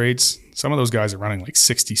 those trades, some of those guys are running like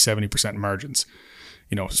 60, 70% margins.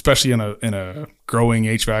 Especially in a growing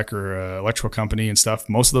HVAC or electrical company and stuff,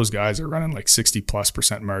 most of those guys are running like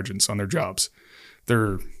 60+% margins on their jobs.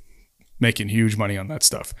 They're making huge money on that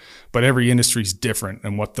stuff. But every industry is different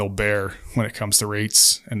and what they'll bear when it comes to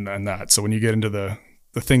rates and that. So when you get into the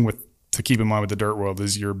thing to keep in mind with the dirt world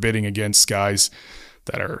is you're bidding against guys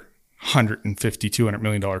that are $150, $200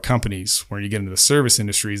 million companies. Where you get into the service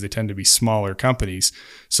industries, they tend to be smaller companies.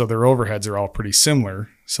 So their overheads are all pretty similar.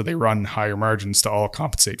 So they run higher margins to all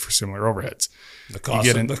compensate for similar overheads. The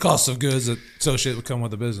cost of goods that associated with come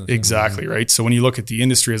with the business. Exactly, right? So when you look at the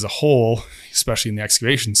industry as a whole, especially in the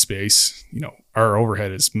excavation space, our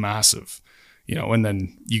overhead is massive, and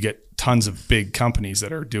then you get tons of big companies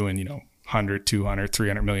that are doing, $100, $200,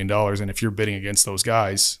 $300 million. And if you're bidding against those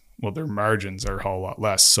guys, well, their margins are a whole lot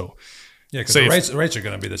less. So yeah, because the rates are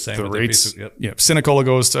going to be the same. The rates, if Cinecola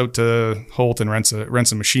goes out to Holt and rents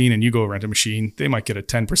a machine, and you go rent a machine, they might get a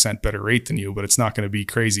 10% better rate than you, but it's not going to be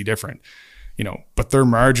crazy different. But their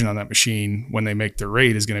margin on that machine when they make their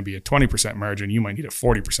rate is going to be a 20% margin. You might need a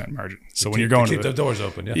 40% margin. So when you're going to keep the doors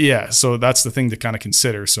open, yeah. So that's the thing to kind of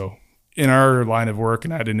consider. So in our line of work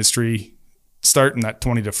in that industry, start in that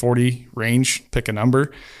 20 to 40 range, pick a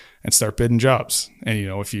number and start bidding jobs. And,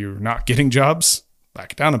 if you're not getting jobs,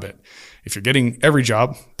 back it down a bit. If you're getting every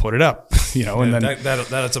job, put it up, and then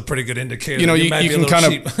that's a pretty good indicator. You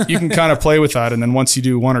can kind of play with that. And then once you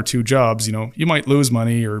do 1 or 2 jobs, you might lose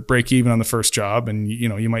money or break even on the first job, and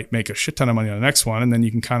you might make a shit ton of money on the next one, and then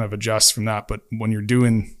you can kind of adjust from that. But when you're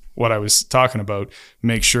doing what I was talking about,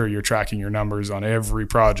 make sure you're tracking your numbers on every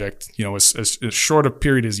project, as short a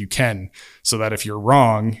period as you can, so that if you're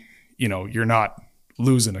wrong, you're not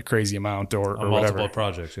losing a crazy amount or multiple whatever.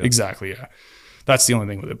 Projects. Yeah. Exactly. Yeah. That's the only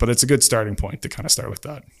thing with it, but it's a good starting point to kind of start with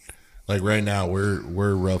that. Like right now,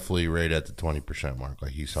 we're roughly right at the 20% mark,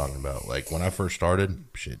 like he's talking about. Like when I first started,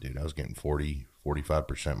 shit, dude, I was getting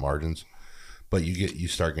 40-45% margins. But you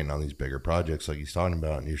start getting on these bigger projects, like he's talking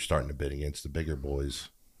about, and you're starting to bid against the bigger boys.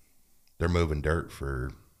 They're moving dirt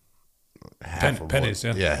for half of pennies,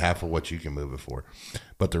 half of what you can move it for.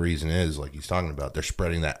 But the reason is, like he's talking about, they're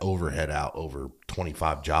spreading that overhead out over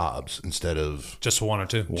 25 jobs instead of just 1 or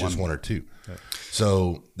 2. Just one or two. Yeah.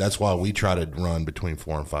 So that's why we try to run between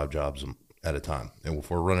 4 and 5 jobs at a time. And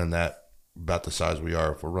if we're running that about the size we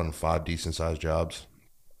are, if we're running 5 decent sized jobs,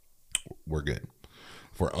 we're good.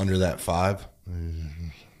 If we're under that 5,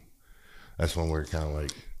 that's when we're kind of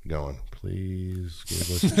like going, please give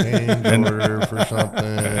us a change order for something.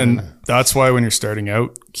 And that's why when you're starting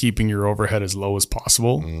out, keeping your overhead as low as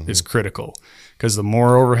possible is critical, because the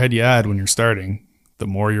more overhead you add when you're starting, the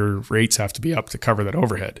more your rates have to be up to cover that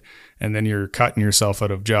overhead. And then you're cutting yourself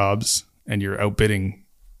out of jobs and you're outbidding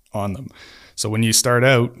on them. So when you start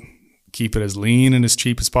out, keep it as lean and as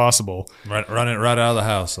cheap as possible. Run it right out of the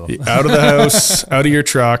house. So. Out of the house, out of your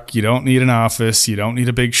truck. You don't need an office. You don't need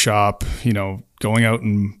a big shop. Going out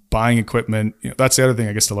and buying equipment. That's the other thing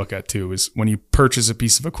I guess to look at too, is when you purchase a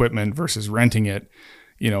piece of equipment versus renting it,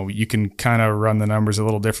 you can kind of run the numbers a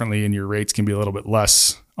little differently and your rates can be a little bit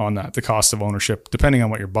less on that. The cost of ownership, depending on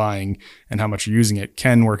what you're buying and how much you're using it,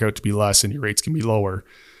 can work out to be less and your rates can be lower.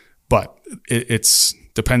 But it's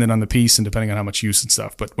dependent on the piece and depending on how much use and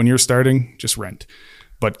stuff. But when you're starting, just rent.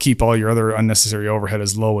 But keep all your other unnecessary overhead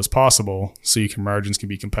as low as possible so margins can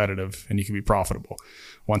be competitive and you can be profitable.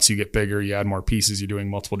 Once you get bigger, you add more pieces, you're doing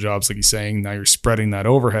multiple jobs, like he's saying. Now you're spreading that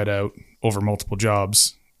overhead out over multiple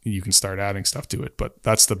jobs. You can start adding stuff to it. But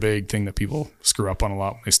that's the big thing that people screw up on a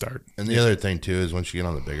lot when they start. And the other thing, too, is once you get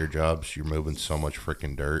on the bigger jobs, you're moving so much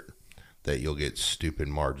freaking dirt that you'll get stupid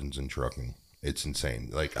margins in trucking. It's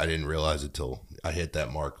insane. Like, I didn't realize it till I hit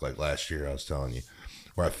that mark, like last year, I was telling you,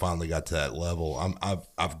 where I finally got to that level.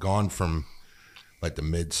 I've gone from like the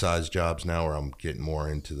mid-sized jobs now where I'm getting more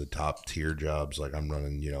into the top tier jobs. Like I'm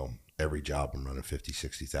running, every job I'm running 50,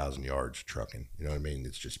 60,000 yards trucking. You know what I mean?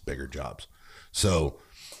 It's just bigger jobs. So,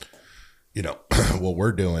 what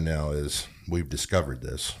we're doing now is we've discovered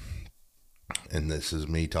this. And this is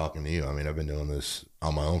me talking to you. I mean, I've been doing this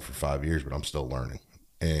on my own for 5 years, but I'm still learning.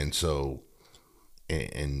 And so,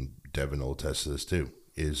 and Devin will attest to this too,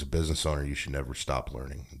 is a business owner, you should never stop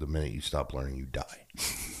learning. The minute you stop learning, you die.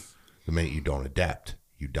 The minute you don't adapt,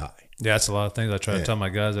 you die. Yeah, that's a lot of things I try to tell my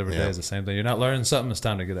guys every day is the same thing. You're not learning something, it's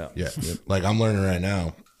time to get out. Yeah. Like I'm learning right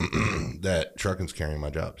now that trucking's carrying my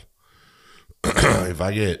jobs.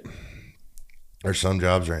 There's some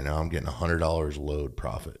jobs right now I'm getting $100 load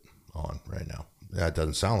profit on right now. That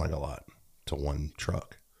doesn't sound like a lot to one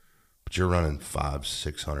truck, but you're running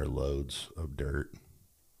 500-600 loads of dirt.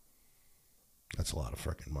 That's a lot of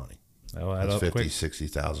freaking money. That's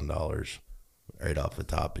 $50,000-$60,000 right off the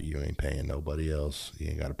top, but you ain't paying nobody else. You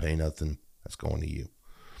ain't got to pay nothing. That's going to you.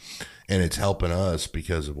 And it's helping us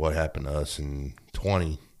because of what happened to us in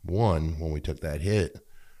 21 when we took that hit.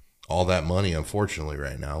 All that money, unfortunately,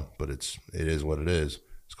 right now, but it is what it is.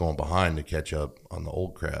 It's going behind to catch up on the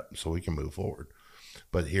old crap so we can move forward.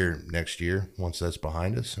 But here next year, once that's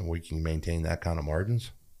behind us and we can maintain that kind of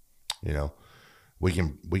margins, we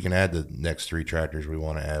can add the next 3 tractors we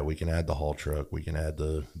want to add. We can add the haul truck. We can add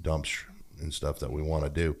the dumps and stuff that we want to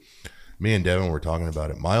do. Me and Devin were talking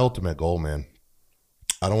about it. My ultimate goal, man,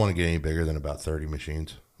 I don't want to get any bigger than about 30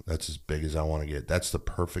 machines. That's as big as I want to get. That's the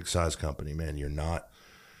perfect size company, man. You're not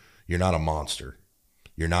a monster.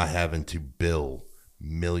 You're not having to bill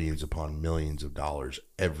millions upon millions of dollars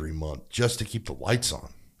every month just to keep the lights on.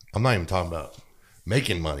 I'm not even talking about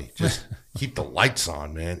making money. Just keep the lights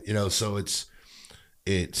on, man. So it's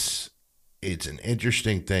an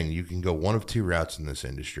interesting thing. You can go one of 2 routes in this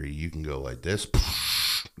industry. You can go like this,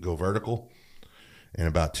 go vertical, and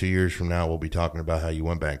about 2 years from now, we'll be talking about how you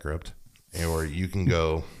went bankrupt. Or you can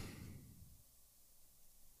go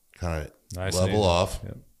kind of level off.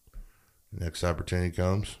 Yep. Next opportunity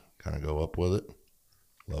comes, kind of go up with it,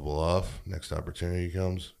 level off. Next opportunity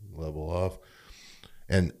comes, level off.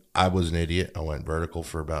 And I was an idiot. I went vertical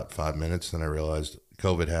for about 5 minutes. Then I realized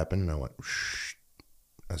COVID happened, and I went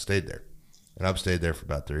I stayed there. And I've stayed there for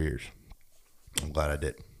about 3 years. I'm glad I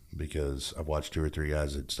did, because I've watched 2 or 3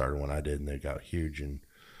 guys that started when I did, and they got huge, and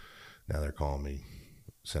now they're calling me,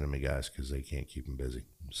 sending me guys because they can't keep them busy.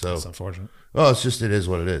 So That's unfortunate. Well, it is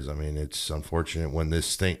what it is. I mean, it's unfortunate when a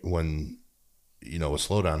slowdown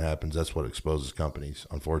happens. That's what exposes companies.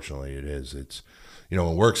 Unfortunately, it is. It's,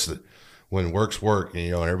 when works work,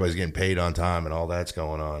 and everybody's getting paid on time and all that's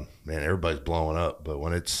going on, man, everybody's blowing up. But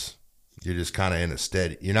when you're just kind of in a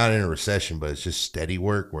steady, you're not in a recession, but it's just steady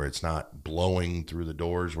work where it's not blowing through the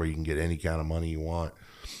doors where you can get any kind of money you want.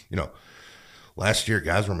 Last year,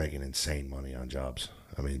 guys were making insane money on jobs.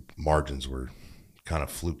 I mean, margins were kind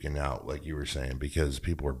of fluking out, like you were saying, because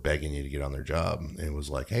people were begging you to get on their job. And it was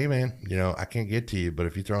like, hey, man, I can't get to you, but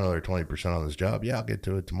if you throw another 20% on this job, yeah, I'll get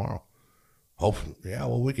to it tomorrow. Hopefully, yeah,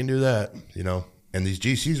 well, we can do that, And these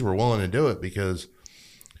GCs were willing to do it because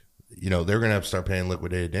they're going to have to start paying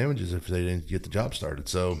liquidated damages if they didn't get the job started.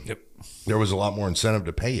 So There was a lot more incentive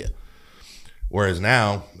to pay you. Whereas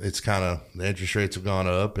now it's kind of, the interest rates have gone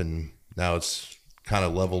up, and now it's kind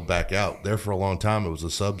of leveled back out. There for a long time, it was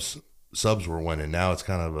the subs were winning. Now it's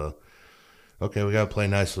kind of okay, we got to play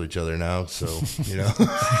nice with each other now. So,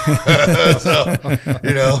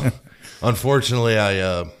 unfortunately,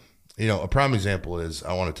 a prime example is,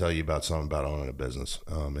 I want to tell you about something about owning a business.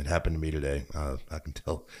 It happened to me today. I can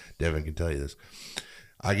tell, Devin can tell you this.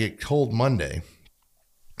 I get told Monday,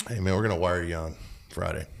 hey, man, we're going to wire you on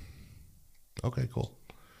Friday. Okay, cool.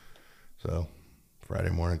 So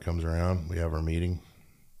Friday morning comes around. We have our meeting.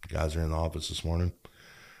 The guys are in the office this morning.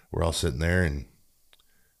 We're all sitting there, and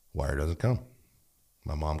wire doesn't come.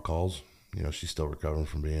 My mom calls. She's still recovering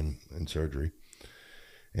from being in surgery.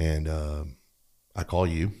 And I call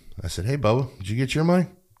you. I said, hey, Bubba, did you get your money?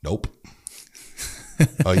 Nope.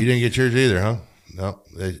 Oh, you didn't get yours either, huh? No.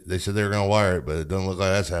 They said they were going to wire it, but it doesn't look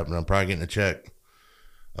like that's happening. I'm probably getting a check.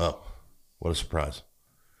 Oh, what a surprise.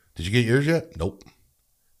 Did you get yours yet? Nope.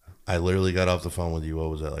 I literally got off the phone with you. What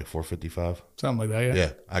was that, like 4:55? Something like that, yeah.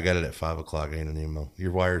 Yeah, I got it at 5 o'clock. I ain't an email.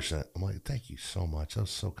 Your wire sent. I'm like, thank you so much. That was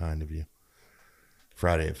so kind of you.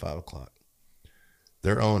 Friday at 5 o'clock.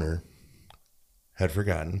 Their owner had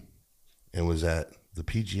forgotten and was at the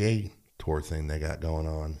PGA Tour thing they got going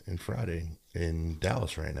on in Friday in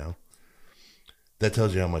Dallas right now. That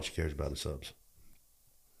tells you how much he cares about the subs.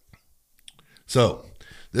 So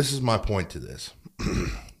this is my point to this.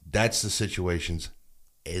 That's the situations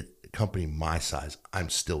a company my size I'm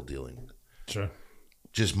still dealing with. Sure.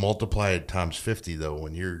 Just multiply it times 50 though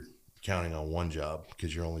when you're counting on one job,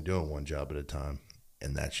 because you're only doing one job at a time,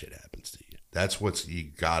 and that shit happens to you. That's what's,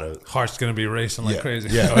 you gotta, heart's gonna be racing like crazy.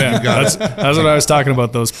 Yeah, Oh, yeah. That's what I was talking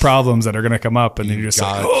about, those problems that are going to come up, and then you're just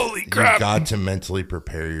like, holy crap. You got to mentally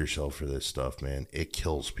prepare yourself for this stuff, man. It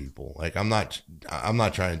kills people. Like, I'm not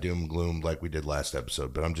trying to doom and gloom like we did last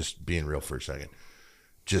episode, but I'm just being real for a second.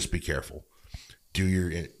 Just be careful. Do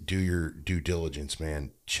your due diligence,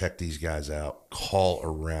 man. Check these guys out. Call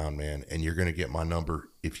around, man. And you're going to get my number.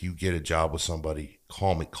 If you get a job with somebody,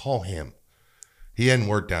 call me. Call him. He hadn't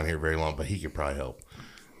worked down here very long, but he could probably help.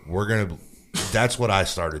 That's what I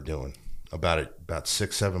started doing about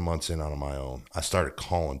 6-7 months in on my own. I started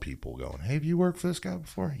calling people going, hey, have you worked for this guy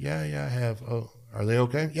before? Yeah, I have. Oh, are they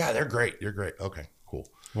okay? Yeah, they're great. You're great. Okay, cool.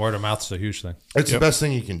 Word of mouth is a huge thing. It's the best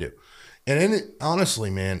thing you can do. And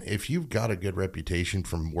honestly, man, if you've got a good reputation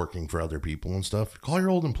from working for other people and stuff, call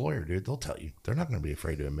your old employer, dude. They'll tell you. They're not going to be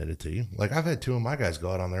afraid to admit it to you. Like, I've had 2 of my guys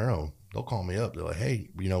go out on their own. They'll call me up. They're like, hey,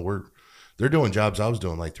 they're doing jobs I was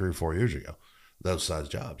doing like 3 or 4 years ago. Those size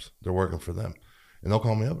jobs. They're working for them. And they'll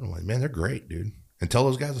call me up and I'm like, man, they're great, dude. And tell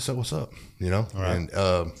those guys to say what's up, All right. And,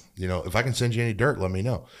 if I can send you any dirt, let me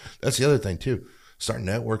know. That's the other thing too. Start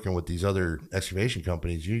networking with these other excavation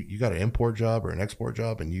companies. You got an import job or an export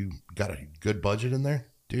job and you got a good budget in there,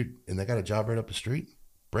 dude, and they got a job right up the street.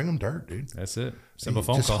 Bring them dirt, dude. That's it. Simple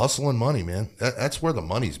phone just call. Hustling money, man. That's where the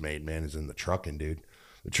money's made, man, is in the trucking, dude.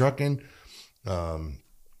 The trucking,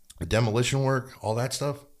 the demolition work, all that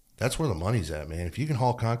stuff. That's where the money's at, man. If you can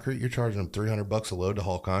haul concrete, you're charging them $300 a load to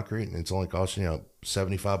haul concrete, and it's only costing you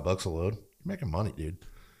 $75 a load. You're making money, dude.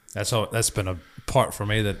 That's been a part for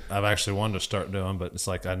me that I've actually wanted to start doing, but it's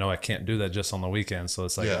like I know I can't do that just on the weekend. So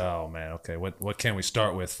it's like, oh man, okay, what can we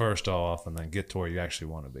start with first off, and then get to where you actually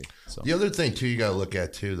want to be. So the other thing too, you got to look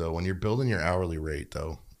at too, though, when you're building your hourly rate,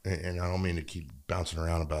 though, and I don't mean to keep bouncing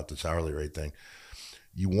around about this hourly rate thing.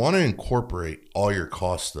 You want to incorporate all your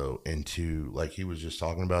costs, though, into, like he was just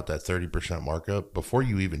talking about, that 30% markup. Before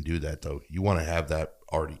you even do that, though, you want to have that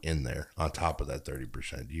already in there on top of that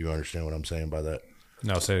 30%. Do you understand what I'm saying by that?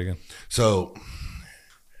 No, say it again. So,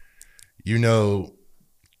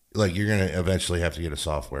 like you're going to eventually have to get a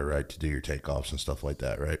software, right, to do your takeoffs and stuff like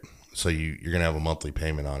that, right? So you're going to have a monthly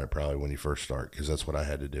payment on it probably when you first start, because that's what I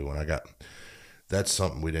had to do when I got. That's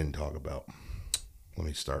something we didn't talk about. Let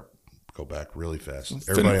me go back really fast.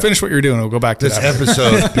 Finish what you're doing. We'll go back to this that.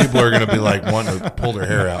 episode. People are going to be like wanting to pull their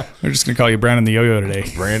hair out. We're just going to call you Brandon the Yo-Yo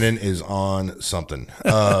today. Brandon is on something.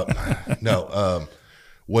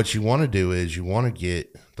 What you want to do is you want to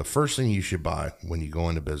get the first thing you should buy when you go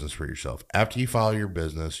into business for yourself. After you file your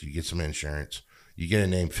business, you get some insurance, you get a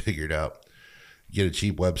name figured out, you get a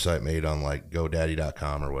cheap website made on like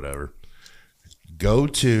GoDaddy.com or whatever. Go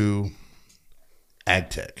to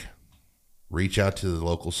AgTech. Reach out to the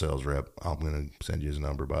local sales rep. I'm going to send you his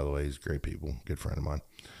number, by the way. He's great people. Good friend of mine.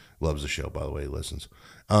 Loves the show, by the way. He listens.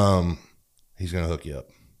 He's going to hook you up.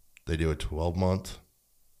 They do a 12-month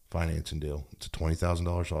financing deal. It's a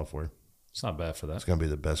 $20,000 software. It's not bad for that. It's going to be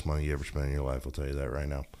the best money you ever spend in your life. I'll tell you that right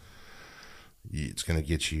now. It's going to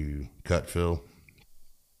get you cut fill,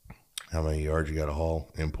 how many yards you got to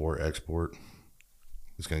haul, import, export.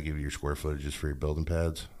 It's going to give you your square footages for your building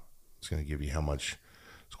pads. It's going to give you how much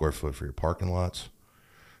square foot for your parking lots,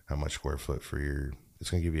 how much square foot for your, it's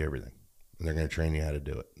going to give you everything. And they're going to train you how to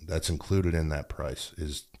do it. That's included in that price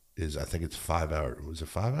is I think it's 5 hours. Was it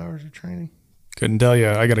 5 hours of training? Couldn't tell you.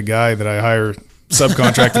 I got a guy that I hire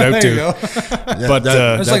subcontracted out to. But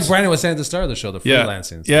it's like Brandon was saying at the start of the show, the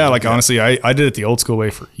freelancing. Yeah, like honestly, I did it the old school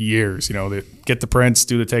way for years. You know, get the prints,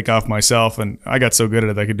 do the takeoff myself, and I got so good at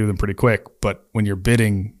it I could do them pretty quick. But when you're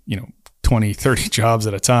bidding, 20, 30 jobs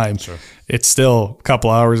at a time, sure, it's still a couple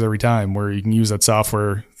hours every time where you can use that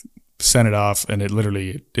software, send it off, and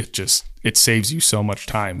it saves you so much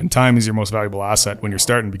time. And time is your most valuable asset when you're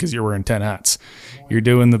starting, because you're wearing 10 hats. You're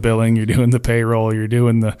doing the billing, you're doing the payroll, you're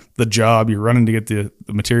doing the job, you're running to get the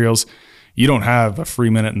materials. You don't have a free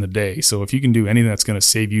minute in the day. So if you can do anything that's going to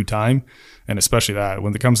save you time, and especially that,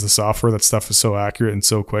 when it comes to the software, that stuff is so accurate and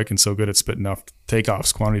so quick and so good at spitting off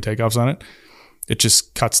takeoffs, quantity takeoffs on it, it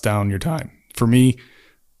just cuts down your time. For me,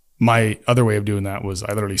 my other way of doing that was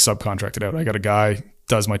I literally subcontracted out. I got a guy,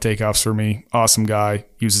 does my takeoffs for me. Awesome guy,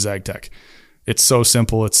 uses AgTech. It's so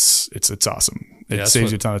simple. It's awesome. It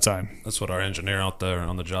saves you a ton of time. That's what our engineer out there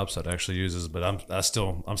on the job site actually uses. But I'm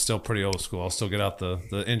still pretty old school. I'll still get out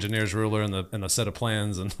the engineer's ruler and the set of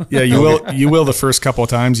plans. And yeah, you will the first couple of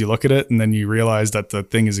times you look at it, and then you realize that the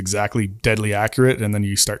thing is exactly deadly accurate, and then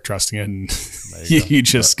you start trusting it, and you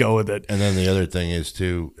just go with it. And then the other thing is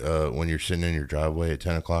too, when you're sitting in your driveway at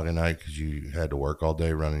 10 o'clock at night because you had to work all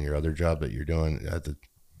day running your other job that you're doing at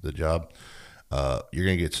the job, you're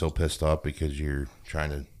gonna get so pissed off because you're trying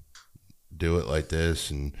to do it like this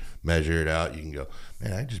and measure it out. You can go,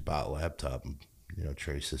 man, I just bought a laptop and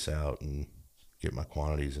trace this out and get my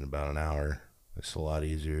quantities in about an hour. It's a lot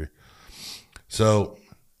easier. So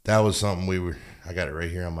that was something I got it right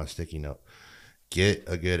here on my sticky note. Get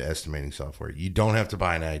a good estimating software. You don't have to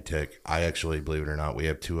buy an AgTech. I actually, believe it or not, we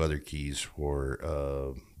have 2 other keys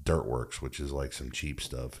for Dirtworks, which is like some cheap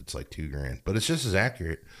stuff. It's like $2,000, but it's just as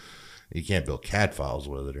accurate. You can't build CAD files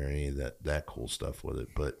with it or any of that cool stuff with it,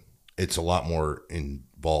 but it's a lot more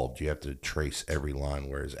involved. You have to trace every line,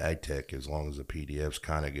 whereas AgTech, as long as the PDF's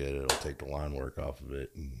kind of good, it'll take the line work off of it,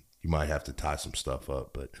 and you might have to tie some stuff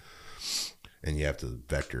up, and you have to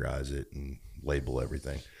vectorize it and label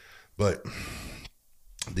everything. But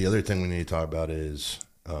the other thing we need to talk about is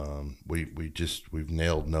we've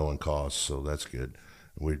nailed knowing costs, so that's good.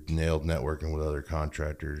 We've nailed networking with other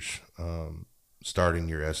contractors, starting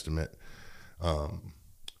your estimate.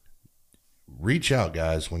 Reach out,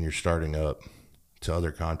 guys, when you're starting up to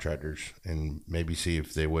other contractors and maybe see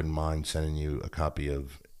if they wouldn't mind sending you a copy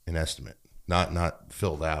of an estimate, not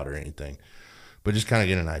filled out or anything, but just kind of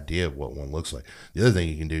get an idea of what one looks like. The other thing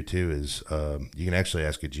you can do too is you can actually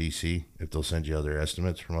ask a GC if they'll send you other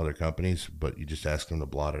estimates from other companies, but you just ask them to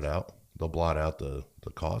blot it out. They'll blot out the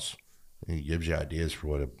costs, and it gives you ideas for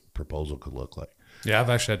what a proposal could look like. Yeah, I've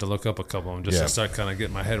actually had to look up a couple of them just to start kind of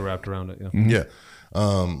getting my head wrapped around it. Yeah. Mm-hmm. Yeah.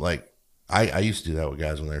 Like I used to do that with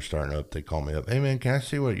guys when they're starting up. They call me up, hey man, can I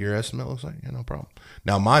see what your estimate looks like? Yeah, no problem.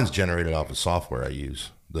 Now mine's generated off of software I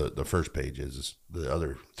use. The first page is the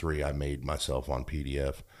other 3 I made myself on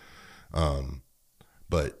PDF.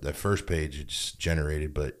 But the first page it's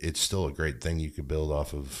generated, but it's still a great thing you could build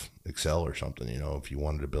off of Excel or something, if you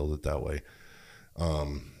wanted to build it that way.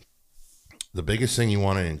 The biggest thing you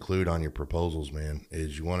want to include on your proposals, man,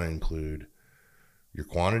 is you want to include your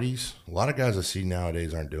quantities. A lot of guys I see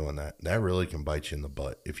nowadays aren't doing that. That really can bite you in the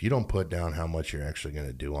butt. If you don't put down how much you're actually going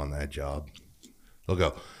to do on that job, they'll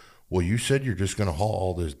go, well, you said you're just going to haul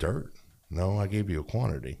all this dirt. No, I gave you a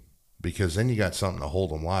quantity, because then you got something to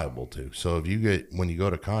hold them liable to. So when you go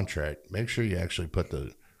to contract, make sure you actually put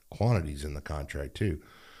the quantities in the contract too,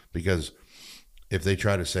 because if they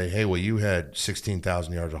try to say, hey, well, you had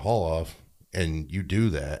 16,000 yards of haul off, and you do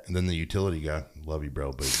that, and then the utility guy, love you,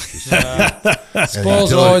 bro, but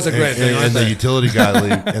spoils are always a great thing. And the utility guy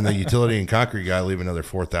and the utility and concrete guy leave another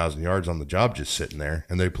 4,000 yards on the job just sitting there,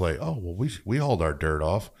 and they play, oh well, we hauled our dirt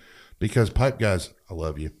off, because pipe guys, I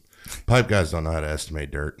love you, pipe guys don't know how to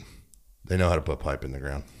estimate dirt. They know how to put pipe in the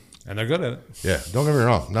ground, and they're good at it. Yeah, don't get me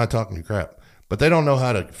wrong, I'm not talking crap, but they don't know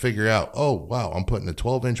how to figure out, oh wow, I'm putting a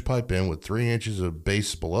 12-inch pipe in with 3 inches of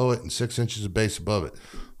base below it and 6 inches of base above it.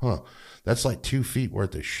 That's like 2 feet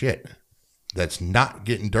worth of shit that's not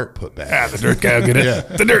getting dirt put back. The dirt guy will get it. Yeah.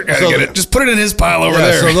 The dirt guy will get it. Just put it in his pile over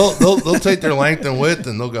there. So they'll take their length and width,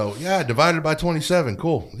 and they'll go, yeah, divided by 27.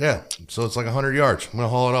 Cool. Yeah. So it's like 100 yards. I'm going to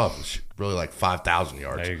haul it off. It's really like 5,000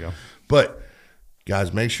 yards. There you go. But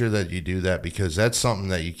guys, make sure that you do that, because that's something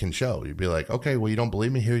that you can show. You'd be like, okay, well, you don't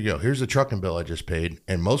believe me? Here you go. Here's the trucking bill I just paid.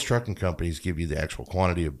 And most trucking companies give you the actual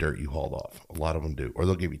quantity of dirt you hauled off. A lot of them do. Or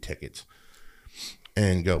they'll give you tickets.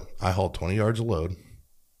 And go, I hauled 20 yards of load,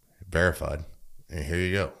 verified, and here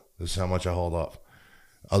you go. This is how much I hauled off.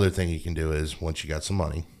 Other thing you can do is, once you got some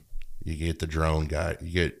money, you get the drone guy.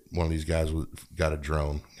 You get one of these guys got a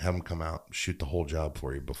drone, have them come out, shoot the whole job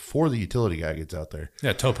for you before the utility guy gets out there.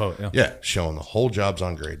 Yeah, topo. Yeah, showing the whole job's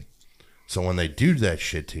on grade. So when they do that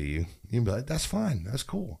shit to you, you can be like, that's fine. That's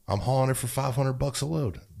cool. I'm hauling it for $500 a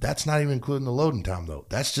load. That's not even including the loading time, though.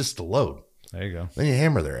 That's just the load. There you go. Then you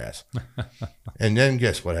hammer their ass. And then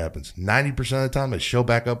guess what happens? 90% of the time they show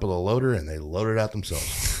back up with a loader and they load it out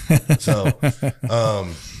themselves. So,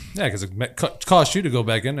 yeah, because it costs you to go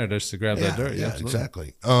back in there just to grab that dirt. Yeah,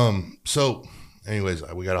 exactly. So anyways,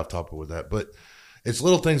 we got off topic with that, but it's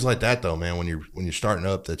little things like that though, man, when you're starting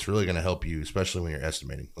up, that's really going to help you, especially when you're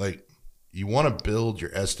estimating. Like, you want to build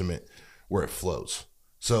your estimate where it flows.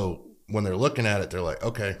 So when they're looking at it, they're like,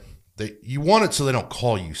 okay, you want it so they don't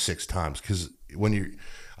call you 6 times. Because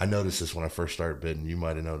I noticed this when I first started bidding. You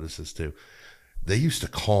might have noticed this too. They used to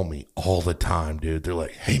call me all the time, dude. They're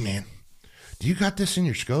like, hey, man, do you got this in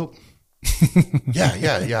your scope?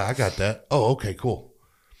 Yeah, I got that. Oh, okay, cool.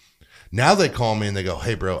 Now they call me and they go,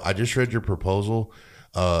 hey, bro, I just read your proposal.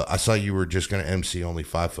 I saw you were just going to MC only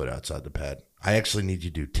 5 foot outside the pad. I actually need you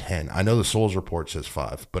to do 10. I know the soils report says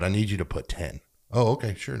 5, but I need you to put 10. Oh,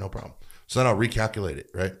 okay, sure, no problem. So then I'll recalculate it,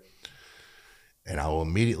 right? And I will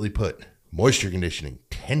immediately put moisture conditioning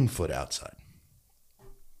 10 foot outside.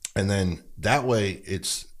 And then that way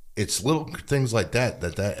it's little things like that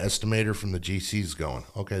estimator from the GC is going,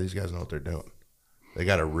 okay, these guys know what they're doing. They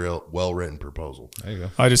got a real well-written proposal. There you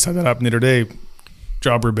go. I just had that happen the other day.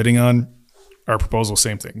 Job we're bidding on, our proposal,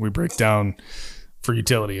 same thing. We break down for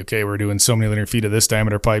utility. Okay, we're doing so many linear feet of this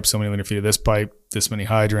diameter pipe, so many linear feet of this pipe, this many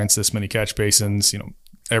hydrants, this many catch basins,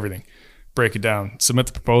 everything. Break it down, submit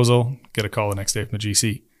the proposal, get a call the next day from the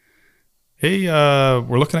GC. Hey,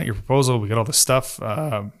 we're looking at your proposal. We got all this stuff.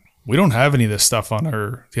 We don't have any of this stuff on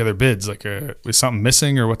the other bids. Like, is something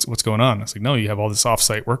missing or what's going on? I was like, no, you have all this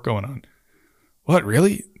offsite work going on. What,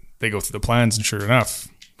 really? They go through the plans, and sure enough,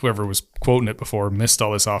 whoever was quoting it before missed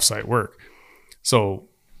all this offsite work. So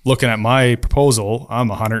looking at my proposal, I'm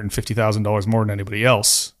 $150,000 more than anybody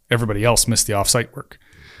else. Everybody else missed the offsite work.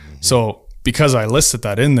 Mm-hmm. So because I listed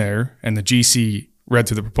that in there and the GC read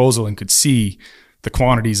through the proposal and could see the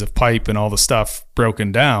quantities of pipe and all the stuff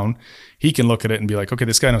broken down, he can look at it and be like, okay,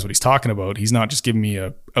 this guy knows what he's talking about. He's not just giving me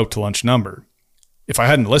a out to lunch number. If I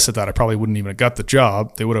hadn't listed that, I probably wouldn't even have got the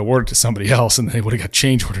job. They would have awarded it to somebody else and they would have got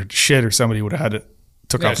change ordered to shit, or somebody would have had it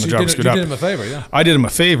took off from the job. You did him a favor, yeah. I did him a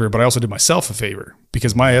favor, but I also did myself a favor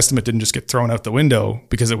because my estimate didn't just get thrown out the window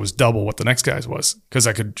because it was double what the next guy's was, because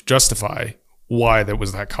I could justify why there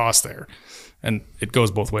was that cost there. And it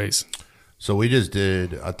goes both ways. So we just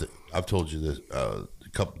did, I've told you this,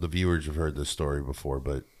 the viewers have heard this story before,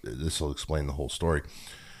 but this will explain the whole story.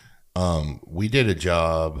 We did a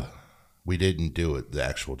job. We didn't do it, the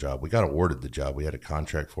actual job. We got awarded the job. We had a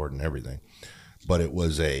contract for it and everything. But it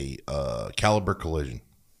was a caliber collision.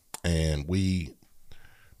 And we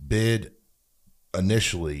bid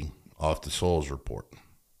initially off the soils report.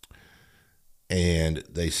 And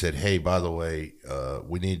they said, hey, by the way,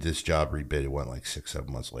 we need this job rebid. It went like 6-7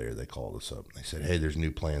 months later. They called us up. They said, hey, there's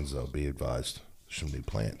new plans, though. Be advised. There's some new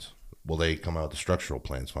plans. Well, they come out with the structural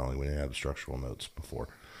plans finally. We didn't have the structural notes before.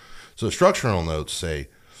 So the structural notes say,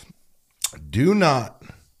 do not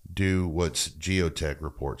do what Geotech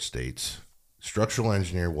report states. Structural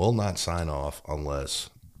engineer will not sign off unless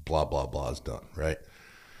blah, blah, blah is done, right?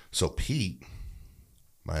 So Pete,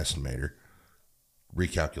 my estimator,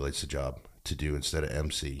 recalculates the job to do, instead of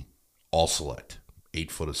MC, all select.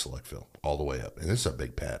 8 foot of select fill all the way up. And this is a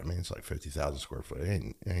big pad. I mean, it's like 50,000 square foot.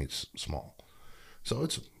 It ain't small. So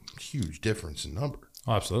it's a huge difference in number.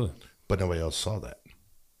 Oh, absolutely. But nobody else saw that,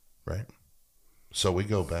 right? So we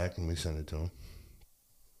go back and we send it to them.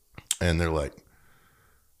 And they're like,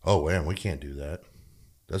 oh, man, we can't do that.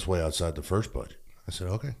 That's way outside the first budget. I said,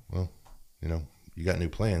 okay, well, you got new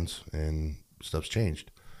plans and stuff's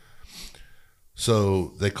changed.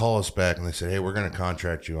 So they call us back and they say, hey, we're going to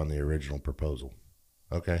contract you on the original proposal.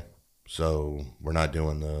 Okay. So we're not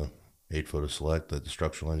doing the 8 foot of select that the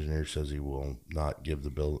structural engineer says he will not give the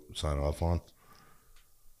bill sign off on.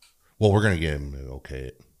 Well, we're going to give him okay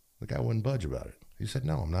it. The guy wouldn't budge about it. He said,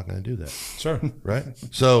 no, I'm not going to do that. Sure. Right?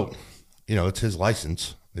 So, it's his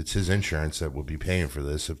license. It's his insurance that would be paying for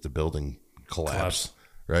this if the building collapsed.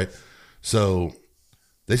 Right? So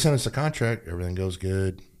they sent us a contract. Everything goes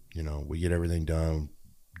good. We get everything done,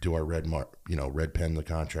 do our red pen the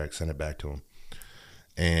contract, send it back to them.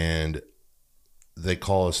 And they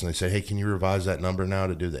call us and they say, hey, can you revise that number now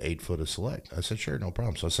to do the 8 foot of select? I said, sure, no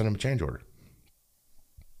problem. So I sent them a change order.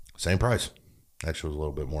 Same price. Actually, it was a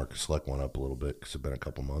little bit more because select went up a little bit because it's been a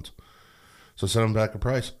couple months. So I sent them back a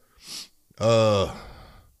price.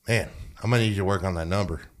 Man, I'm going to need you to work on that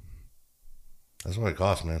number. That's what it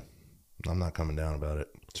costs, man. I'm not coming down about it.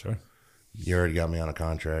 Sure. You already got me on a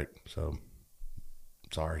contract, so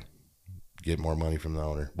sorry. Get more money from the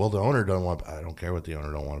owner. Well, the owner doesn't want. I don't care what the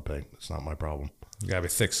owner don't want to pay. It's not my problem. You gotta be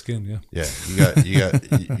thick skinned, yeah. Yeah, you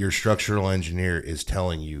got your structural engineer is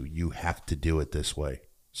telling you have to do it this way.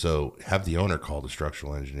 So have the owner call the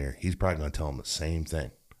structural engineer. He's probably going to tell him the same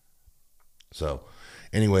thing. So,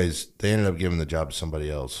 anyways, they ended up giving the job to somebody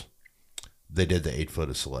else. They did the 8 foot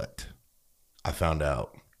of select. I found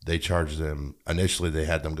out. They charged them, initially they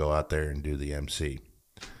had them go out there and do the MC.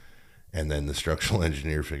 And then the structural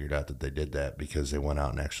engineer figured out that they did that because they went out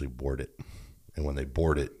and actually bored it. And when they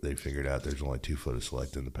bored it, they figured out there's only 2 foot of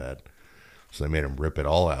select in the pad. So they made them rip it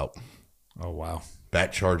all out. Oh, wow.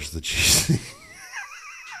 That charged the cheese.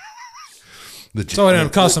 So it ended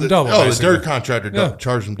up costing them double. Oh, basically. the dirt contractor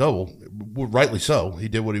charged them double. Rightly so. He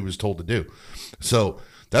did what he was told to do. So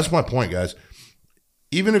that's my point, guys.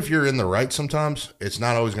 Even if you're in the right sometimes, it's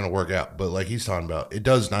not always going to work out. But like he's talking about, it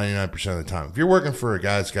does 99% of the time. If you're working for a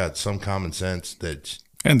guy that's got some common sense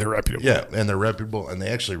and they're reputable. Yeah, and they're reputable, and they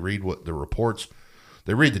actually read what the reports.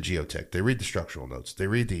 They read the geotech. They read the structural notes. They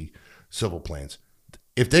read the civil plans.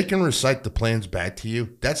 If they can recite the plans back to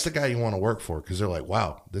you, that's the guy you want to work for because they're like,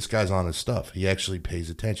 wow, this guy's on his stuff. He actually pays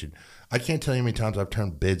attention. I can't tell you how many times I've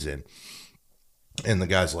turned bids in, and the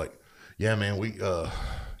guy's like, yeah, man,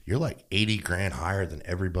 you're like 80 grand higher than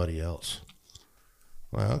everybody else.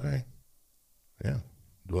 Well, okay. Yeah.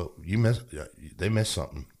 Well, they missed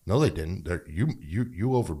something. No, they didn't.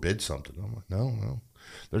 You overbid something. I'm like, no.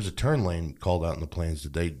 There's a turn lane called out in the plans.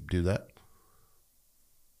 Did they do that?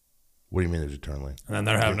 What do you mean there's a turn lane? And then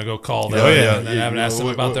they're having to go call them and then having to ask them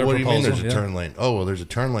about their proposal. What do you mean there's a turn lane? Oh, well, there's a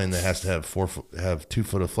turn lane that has to have 2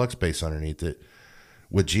 foot of flex base underneath it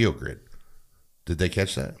with GeoGrid. Did they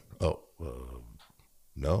catch that? Oh,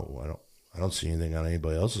 no, I don't see anything on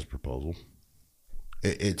anybody else's proposal.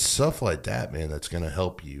 It's stuff like that, man, that's going to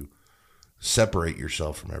help you separate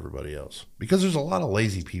yourself from everybody else. Because there's a lot of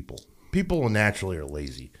lazy people. People naturally are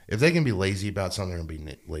lazy. If they can be lazy about something, they're going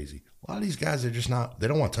to be lazy. A lot of these guys, they're just not, they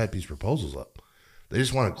don't want to type these proposals up. They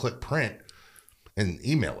just want to click print and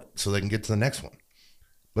email it so they can get to the next one.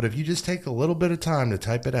 But if you just take a little bit of time to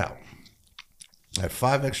type it out, at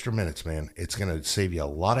 5 extra minutes, man, it's going to save you a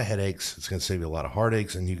lot of headaches. It's going to save you a lot of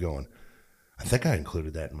heartaches. And you going, I think I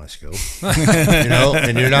included that in my scope.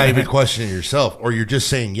 And you're not even questioning yourself. Or you're just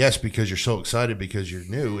saying yes because you're so excited because you're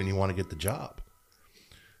new and you want to get the job.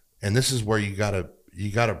 And this is where you got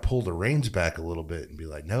to pull the reins back a little bit and be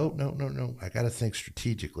like, no. I got to think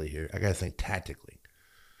strategically here. I got to think tactically.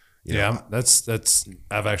 That's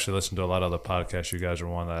I've actually listened to a lot of the podcasts. You guys are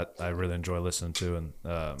one that I really enjoy listening to, and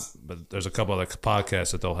but there's a couple of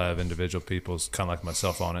podcasts that they'll have individual people, kind of like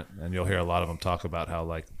myself, on it, and you'll hear a lot of them talk about how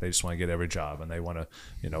like they just want to get every job and they want to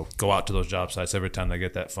go out to those job sites every time they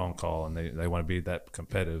get that phone call, and they want to be that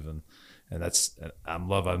competitive, and I'm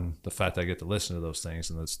loving the fact that I get to listen to those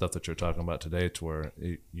things and the stuff that you're talking about today, to where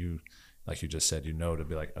you like you just said, to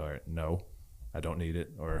be like, all right, no, I don't need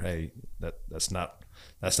it, or hey, that's not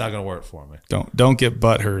going to work for me. Don't get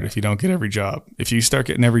butthurt if you don't get every job. If you start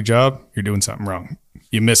getting every job, you're doing something wrong.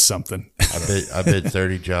 You missed something. I bid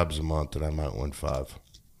 30 jobs a month and I might win 5,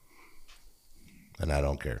 and I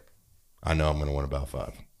don't care. I know I'm going to win about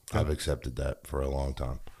 5. I've accepted that for a long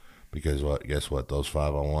time because guess what? Those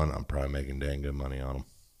 5 I won, I'm probably making dang good money on them.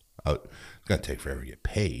 It's going to take forever to get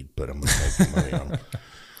paid, but I'm going to make good money on them.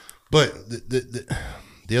 But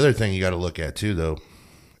the other thing you got to look at too, though,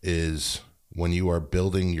 is when you are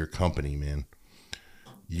building your company, man,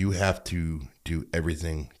 you have to do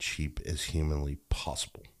everything cheap as humanly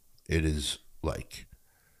possible. It is like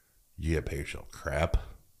you got to pay yourself crap.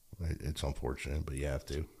 It's unfortunate, but you have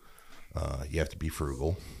to. You have to be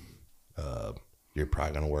frugal. You're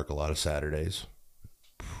probably going to work a lot of Saturdays.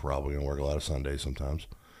 Probably going to work a lot of Sundays sometimes.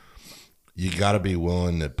 You got to be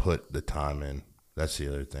willing to put the time in. That's the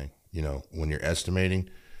other thing. You know, when you're estimating,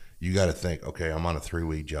 you got to think, okay, I'm on a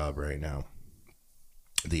 3-week job right now.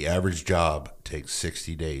 The average job takes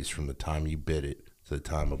 60 days from the time you bid it to the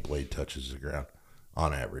time a blade touches the ground,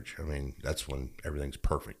 on average. I mean, that's when everything's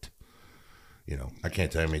perfect. You know, I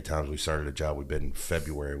can't tell you how many times we started a job we bid in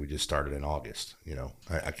February. We just started in August. You know,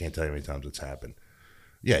 I can't tell you how many times it's happened.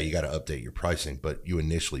 Yeah, you got to update your pricing, but you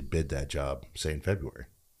initially bid that job, say, in February,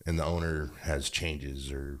 and the owner has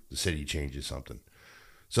changes or the city changes something.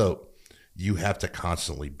 So you have to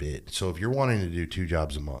constantly bid. So if you're wanting to do 2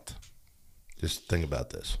 jobs a month, just think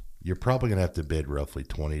about this. You're probably going to have to bid roughly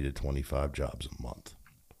 20 to 25 jobs a month.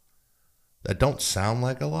 That don't sound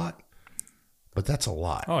like a lot, but that's a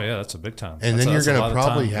lot. Oh, yeah, that's a big time. And then you're going to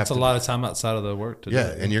probably have to... That's a lot of time outside of the work to do.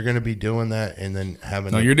 Yeah, and you're going to be doing that and then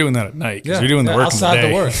having... No, you're doing that at night because you're doing the work outside in the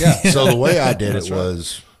day. The work, yeah. So the way I did it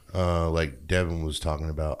was, like Devin was talking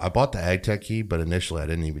about, I bought the AgTech key, but initially I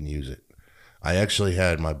didn't even use it. I actually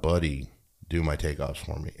had my buddy do my takeoffs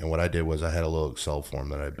for me. And what I did was I had a little Excel form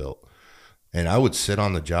that I built. And I would sit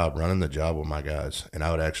on the job, running the job with my guys, and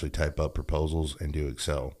I would actually type up proposals and do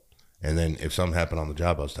Excel. And then if something happened on the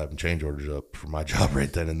job, I was typing change orders up for my job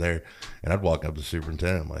right then and there. And I'd walk up to the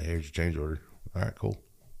superintendent. I'm like, here's your change order. All right, cool.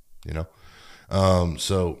 You know?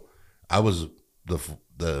 So I was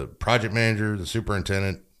the project manager, the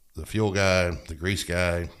superintendent, the fuel guy, the grease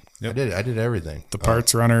guy. Yep. I did everything. The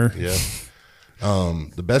parts runner. Yeah.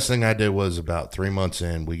 The best thing I did was about 3 months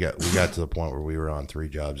in, we got to the point where we were on 3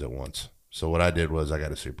 jobs at once. So what I did was I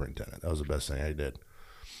got a superintendent. That was the best thing I did.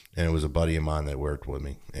 And it was a buddy of mine that worked with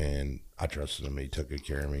me, and I trusted him. He took good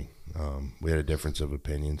care of me. We had a difference of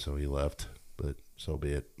opinion, so he left, but so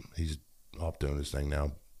be it. He's off doing his thing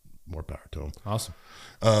now. More power to him. Awesome.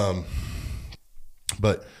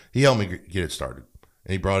 But he helped me get it started,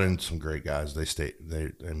 and he brought in some great guys.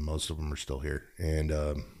 And most of them are still here. And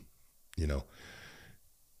you know,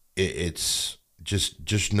 it's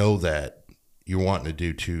just know that you're wanting to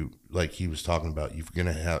do too, like he was talking about, you're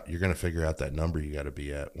gonna figure out that number you got to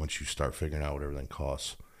be at once you start figuring out what everything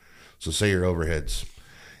costs. So say your overheads,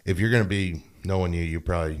 if you're gonna be knowing you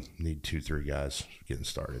probably need 2-3 guys getting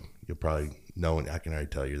started. You'll probably know, and I can already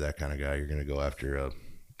tell you're that kind of guy. You're gonna go after a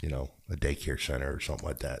daycare center or something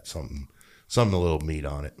like that, something a little meat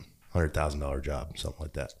on it, $100,000 job, something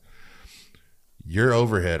like that. Your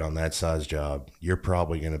overhead on that size job, you're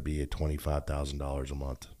probably going to be at $25,000 a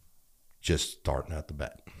month, just starting out the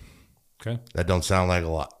bat. Okay. That don't sound like a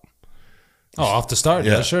lot. Oh, off the start,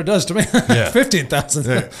 yeah, it sure does to me. Yeah.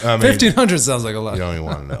 15,000, I mean, 1,500 sounds like a lot. You don't even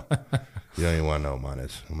want to know. You don't even want to know what mine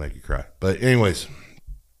is. It'll make you cry. But anyways,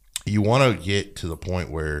 you want to get to the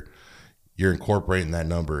point where you're incorporating that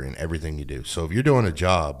number in everything you do. So if you're doing a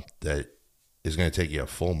job that is going to take you a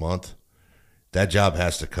full month, that job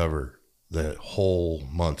has to cover the whole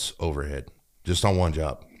month's overhead just on one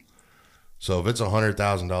job. So if it's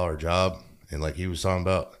 $100,000 job, and like he was talking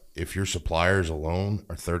about, if your suppliers alone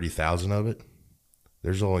are 30,000 of it,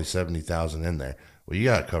 there's only 70,000 in there. Well, you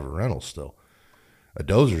got to cover rentals still. A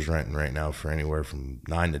dozer's renting right now for anywhere from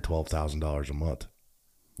 $9,000 to $12,000 a month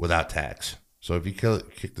without tax. So if you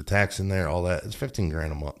kick the tax in there, all that, it's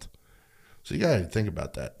 $15,000 a month. So you got to think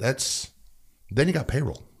about that. Then you got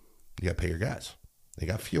payroll. You got to pay your guys. You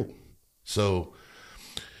got fuel. So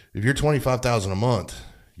if you're $25,000 a month,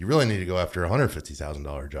 you really need to go after a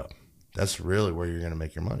 $150,000 job. That's really where you're going to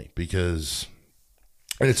make your money, because,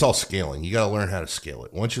 and it's all scaling. You got to learn how to scale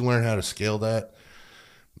it. Once you learn how to scale that,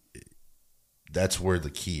 that's where the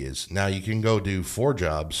key is. Now you can go do 4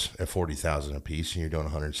 jobs at $40,000 a piece, and you're doing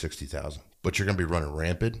 $160,000, but you're going to be running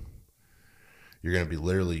rampant. You're going to be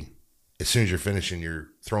literally, as soon as you're finishing, you're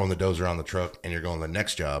throwing the dozer on the truck and you're going to the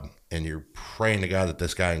next job, and you're praying to God that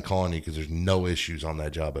this guy ain't calling you because there's no issues on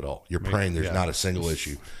that job at all. You're praying there's not a single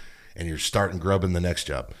issue, and you're starting grubbing the next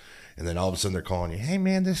job. And then all of a sudden they're calling you, hey,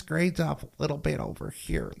 man, this grade's off a little bit over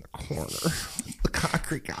here in the corner. The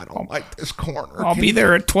concrete guy don't like this corner. I'll be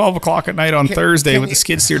there at 12 o'clock at night on Thursday with the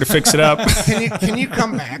skid steer to fix it up. Can you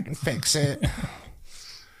come back and fix it?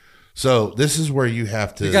 So this is where you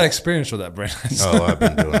have to. You got experience with that, Brandon. Oh, I've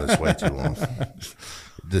been doing this way too long.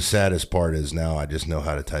 The saddest part is now I just know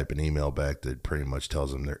how to type an email back that pretty much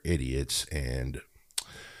tells them they're idiots. And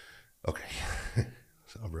okay.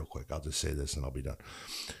 So real quick. I'll just say this and I'll be done.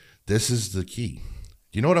 This is the key.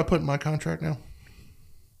 Do you know what I put in my contract now?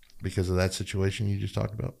 Because of that situation you just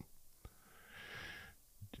talked about?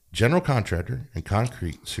 General contractor and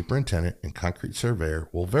concrete superintendent and concrete surveyor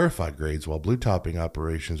will verify grades while blue topping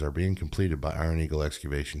operations are being completed by Iron Eagle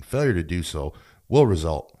Excavation. Failure to do so will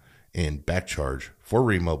result in back charge for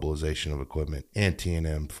remobilization of equipment and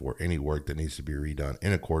T&M for any work that needs to be redone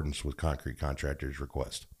in accordance with concrete contractor's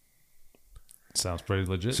request. Sounds pretty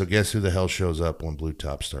legit. So guess who the hell shows up when blue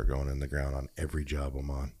tops start going in the ground on every job I'm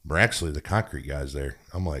on? Miraculously, the concrete guy's there.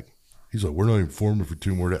 I'm like, he's like, we're not even forming for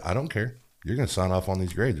 2 more days. I don't care. You're going to sign off on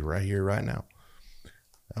these grades right here, right now.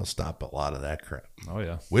 That'll stop a lot of that crap. Oh,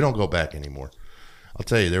 yeah. We don't go back anymore. I'll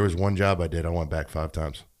tell you, there was one job I did. I went back 5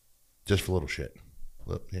 times just for little shit.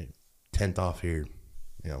 Look, hey, 10th off here,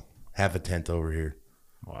 half a tenth over here.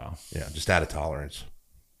 Wow. Yeah, just out of tolerance.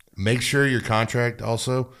 Make sure your contract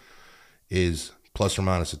also is plus or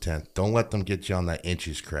minus a tenth. Don't let them get you on that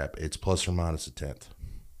inches crap. It's plus or minus a tenth.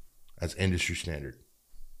 That's industry standard.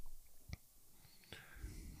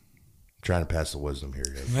 Trying to pass the wisdom here.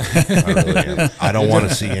 I really am. I don't want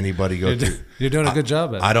to see anybody go through. You're doing a good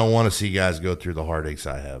job at it. I don't want to see guys go through the heartaches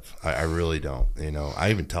I have. I really don't.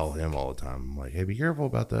 I even tell him all the time. I'm like, hey, be careful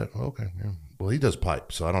about that. Okay. Yeah. Well, he does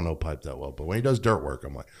pipe, so I don't know pipe that well. But when he does dirt work,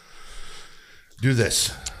 I'm like, do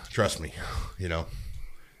this. Trust me.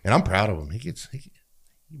 And I'm proud of him. He rapes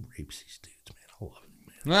these dudes, man. I love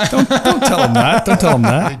it, man. Don't tell him that. Don't tell him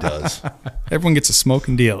that. He does. Everyone gets a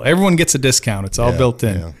smoking deal. Everyone gets a discount. It's all built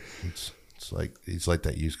in. Yeah. It's like he's like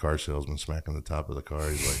that used car salesman smacking the top of the car.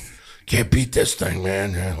 He's like, can't beat this thing,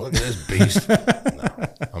 man. Look at this beast. No,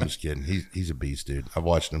 I'm just kidding. He's a beast, dude. I've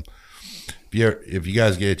watched him. If you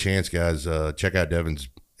guys get a chance, guys, check out Devin's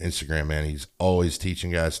Instagram, man. He's always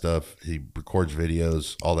teaching guys stuff. He records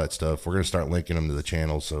videos, all that stuff. We're gonna start linking him to the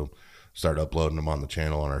channel, so start uploading them on the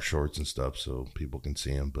channel on our shorts and stuff, so people can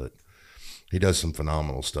see him. But he does some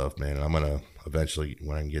phenomenal stuff, man. And I'm gonna eventually,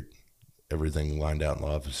 when I can get everything lined out in the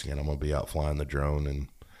office again, I'm gonna be out flying the drone and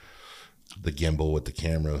the gimbal with the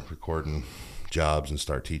camera, recording jobs and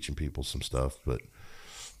start teaching people some stuff. But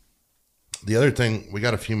the other thing, we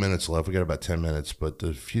got a few minutes left. We got about 10 minutes, but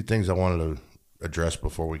the few things I wanted to address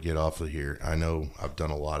before we get off of here. I know I've done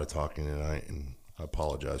a lot of talking tonight, and I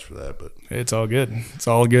apologize for that, but it's all good. It's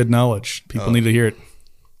all good knowledge. People need to hear it.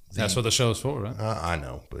 That's what the show's for, right? I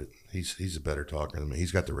know, but he's a better talker than me.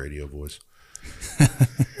 He's got the radio voice.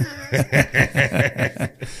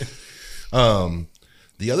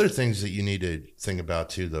 The other things that you need to think about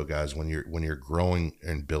too, though, guys, when you're growing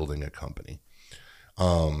and building a company,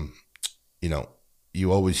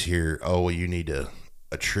 you always hear, oh, well, you need to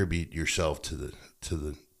attribute yourself to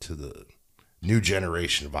the new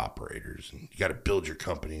generation of operators, and you got to build your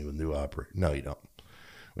company with new operators. No, you don't.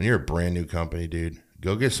 When you're a brand new company, dude,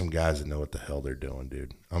 go get some guys that know what the hell they're doing,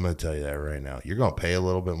 dude. I'm going to tell you that right now. You're going to pay a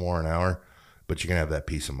little bit more an hour, but you're going to have that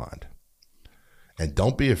peace of mind. And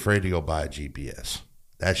don't be afraid to go buy a GPS.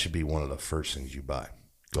 That should be one of the first things you buy.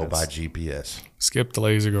 Go buy GPS. Skip the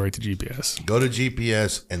laser, go right to GPS. Go to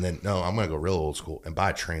GPS, and then, no, I'm going to go real old school and buy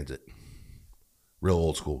a Transit. Real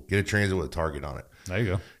old school. Get a Transit with a target on it. There you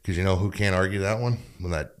go. Because you know who can't argue that one?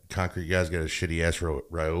 When that concrete guy's got a shitty-ass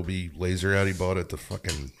Ryobi laser out he bought at the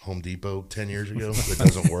fucking Home Depot 10 years ago that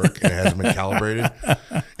doesn't work and it hasn't been calibrated.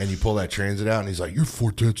 And you pull that Transit out, and he's like, you're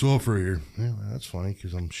 4/10 off right here. Yeah, that's funny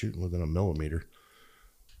because I'm shooting within a millimeter.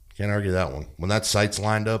 Can't argue that one. When that sight's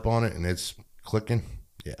lined up on it and it's clicking,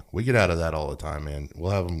 yeah, we get out of that all the time, man.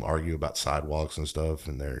 We'll have them argue about sidewalks and stuff,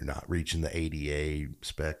 and they're not reaching the ADA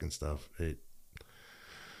spec and stuff.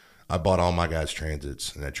 I bought all my guys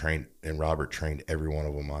Transits, and Robert trained every one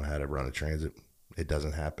of them on how to run a Transit. It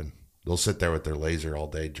doesn't happen. They'll sit there with their laser all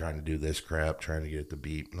day trying to do this crap, trying to get it to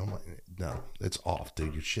beep. And I'm like, no, it's off,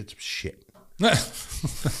 dude. Your shit's shit.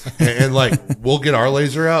 and like, we'll get our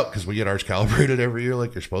laser out because we get ours calibrated every year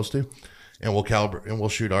like you're supposed to. And we'll calibrate and we'll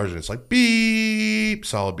shoot ours, and it's like beep,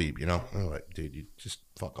 solid beep, And I'm like, dude, you just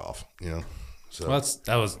fuck off, So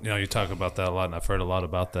well, you talk about that a lot, and I've heard a lot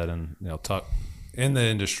about that, and talk in the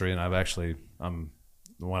industry. And I'm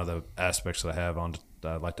one of the aspects that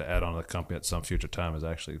I'd like to add on to the company at some future time is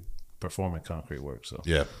actually performing concrete work. So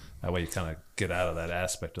yeah, that way you kind of get out of that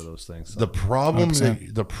aspect of those things. So. The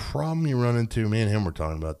problem you run into, me and him were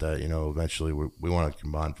talking about that. Eventually we want to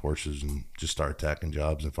combine forces and just start attacking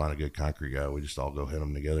jobs and find a good concrete guy. We just all go hit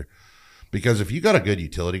them together. Because if you got a good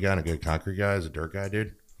utility guy and a good concrete guy as a dirt guy,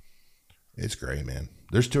 dude, it's great, man.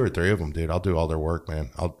 There's 2 or 3 of them, dude. I'll do all their work, man.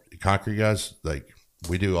 Concrete guys, like,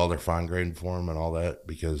 we do all their fine grading for them and all that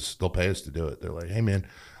because they'll pay us to do it. They're like, hey, man,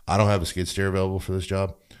 I don't have a skid steer available for this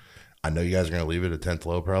job. I know you guys are going to leave it at 10th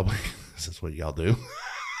low probably. That's what y'all do.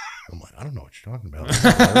 I'm like, I don't know what you're talking about.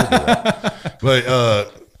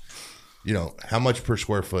 But, you know, how much per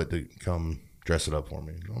square foot to come dress it up for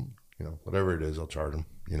me? You know, whatever it is, I'll charge them,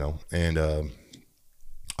 you know. And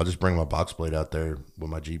I'll just bring my box plate out there with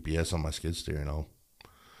my GPS on my skid steer, and I'll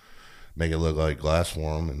make it look like glass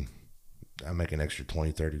for them. And I make an extra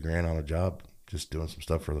 20, 30 grand on a job just doing some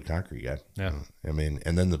stuff for the concrete guy. Yeah. I mean,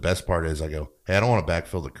 and then the best part is I go, hey, I don't want to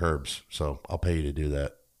backfill the curbs, so I'll pay you to do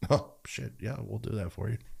that. Oh, shit. Yeah, we'll do that for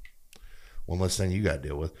you. One less thing you got to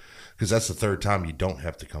deal with, because that's the third time you don't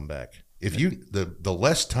have to come back. If you the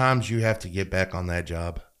less times you have to get back on that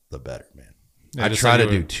job, the better, man. Yeah, I try to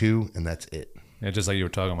do 2, and that's it. Yeah, just like you were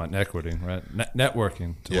talking about networking, right?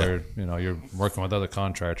 Networking to where, you know, you're working with other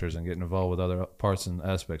contractors and getting involved with other parts and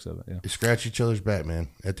aspects of it. Yeah. You scratch each other's back, man.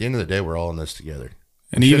 At the end of the day, we're all in this together.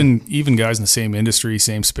 And even guys in the same industry,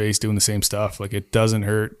 same space, doing the same stuff, like it doesn't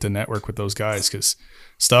hurt to network with those guys, because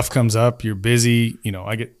stuff comes up, you're busy. You know,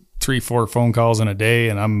 I get 3-4 phone calls in a day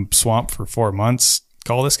and I'm swamped for 4 months.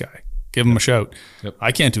 Call this guy, give him a shout. Yep.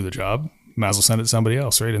 I can't do the job. Might as well send it to somebody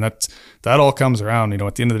else, right? And that all comes around. You know,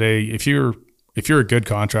 at the end of the day, if you're a good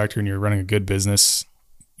contractor and you're running a good business,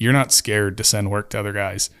 you're not scared to send work to other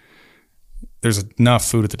guys. There's enough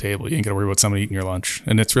food at the table. You ain't got to worry about somebody eating your lunch.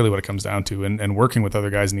 And it's really what it comes down to. And working with other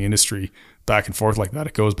guys in the industry back and forth like that,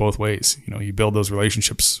 it goes both ways. You know, you build those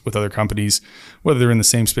relationships with other companies, whether they're in the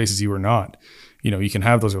same space as you or not. You know, you can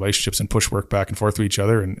have those relationships and push work back and forth with each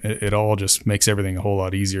other. And it all just makes everything a whole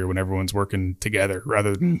lot easier when everyone's working together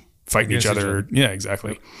rather than fighting each other. Yeah,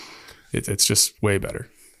 exactly. It's just way better.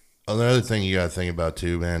 Another thing you got to think about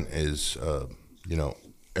too, man, is, you know,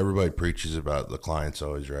 everybody preaches about the client's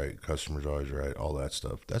always right, customer's always right, all that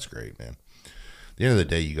stuff. That's great, man. At the end of the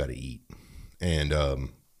day, you got to eat. And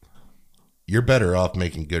you're better off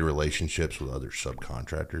making good relationships with other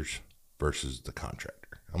subcontractors versus the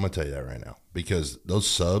contractor. I'm going to tell you that right now, because those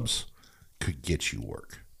subs could get you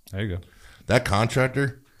work. There you go. That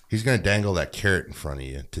contractor, he's going to dangle that carrot in front of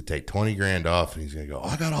you to take 20 grand off, and he's going to go,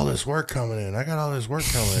 I got all this work coming in. I got all this work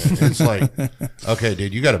coming in. And it's like, okay,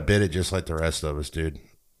 dude, you got to bid it just like the rest of us, dude.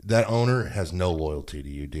 That owner has no loyalty to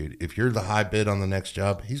you, dude. If you're the high bid on the next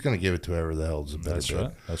job, he's going to give it to whoever the hell's a better bid.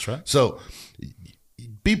 Right. That's right. So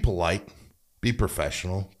be polite, be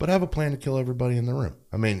professional, but have a plan to kill everybody in the room.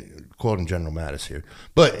 I mean, quoting General Mattis here.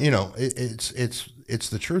 But, you know, it's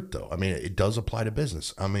the truth, though. I mean, it does apply to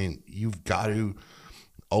business. I mean, you've got to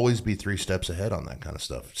always be 3 steps ahead on that kind of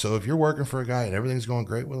stuff. So if you're working for a guy and everything's going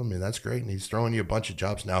great with him, I mean, that's great, and he's throwing you a bunch of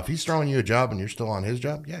jobs. Now, if he's throwing you a job and you're still on his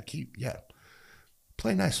job,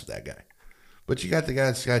 play nice with that guy. But you got the guy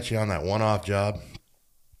that's got you on that one-off job,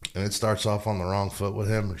 and it starts off on the wrong foot with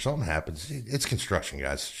him, or something happens. It's construction,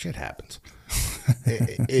 guys. Shit happens.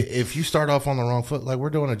 If you start off on the wrong foot, like we're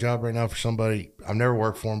doing a job right now for somebody, I've never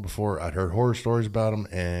worked for him before. I'd heard horror stories about him,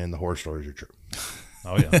 and the horror stories are true.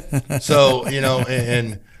 Oh, yeah. So, you know,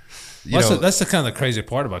 and you know, that's the kind of the crazy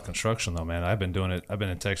part about construction, though, man. I've been doing it. I've been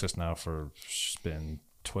in Texas now for it's been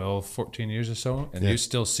 12, 14 years or so, and you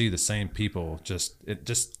still see the same people just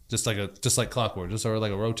like clockwork, just sort of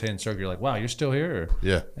like a rotating circle. You're like, wow, you're still here?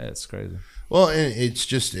 Yeah, it's crazy. Well, and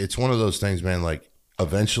it's one of those things, man. Like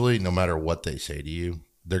eventually, no matter what they say to you,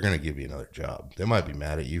 they're going to give you another job. They might be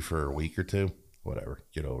mad at you for a week or two, whatever.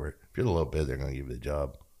 Get over it. If you're the low bid, they're going to give you the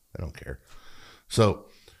job. They don't care. So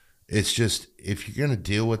it's just, if you're going to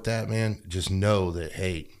deal with that, man, just know that,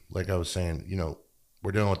 hey, like I was saying, you know,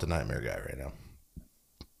 we're dealing with the nightmare guy right now.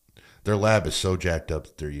 Their lab is so jacked up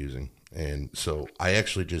that they're using. And so I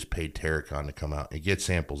actually just paid Terracon to come out and get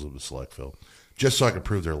samples of the select fill just so I could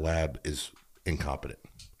prove their lab is incompetent.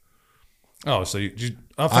 Oh, so you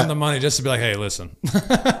up on the money just to be like, hey, listen.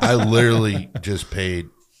 I literally just paid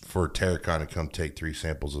for Terracon to come take 3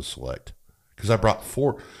 samples of select, because I brought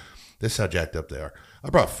 4. This is how jacked up they are. I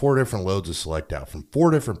brought 4 different loads of select out from 4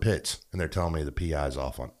 different pits, and they're telling me the PI is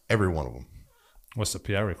off on every one of them. What's the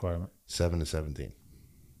PI requirement? 7 to 17.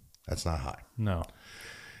 That's not high. No.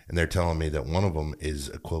 And they're telling me that one of them is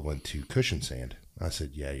equivalent to cushion sand. I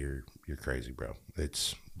said, yeah, you're crazy, bro.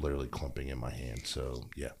 It's literally clumping in my hand. So,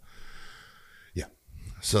 yeah.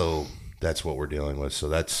 So that's what we're dealing with. So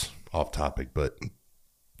that's off topic, but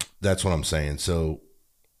that's what I'm saying. So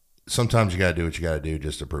sometimes you got to do what you got to do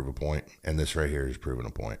just to prove a point. And this right here is proving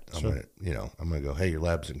a point. Sure. I'm going to go, hey, your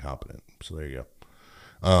lab's incompetent. So there you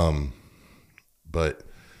go. But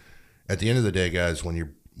at the end of the day, guys, when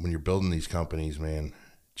you're building these companies, man,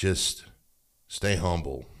 just stay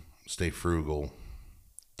humble, stay frugal.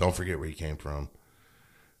 Don't forget where you came from.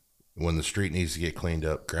 When the street needs to get cleaned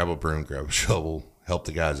up, grab a broom, grab a shovel, help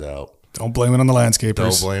the guys out. Don't blame it on the landscapers.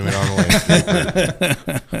 Don't blame it on the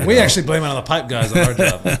landscapers. We actually blame it on the pipe guys on our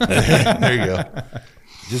job. There you go.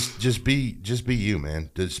 just be you, man.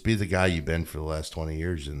 Just be the guy you've been for the last 20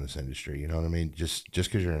 years in this industry. You know what I mean? Just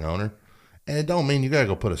because you're an owner. And it don't mean you got to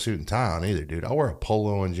go put a suit and tie on either, dude. I wear a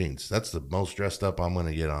polo and jeans. That's the most dressed up I'm going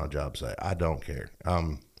to get on a job site. I don't care.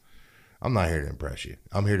 I'm not here to impress you.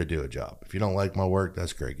 I'm here to do a job. If you don't like my work,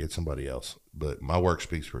 that's great. Get somebody else. But my work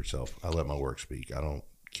speaks for itself. I let my work speak. I don't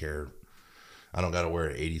care. I don't got to wear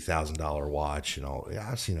an $80,000 watch and all. Yeah,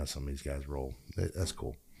 I've seen how some of these guys roll. That's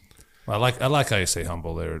cool. Well, I like how you say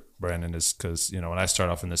humble there, Brandon, is because, when I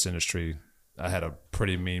started off in this industry, I had a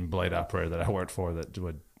pretty mean blade operator that I worked for that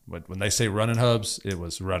would when they say running hubs, it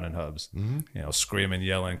was running hubs, screaming,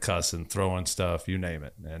 yelling, cussing, throwing stuff, you name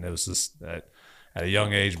it. And it was just at a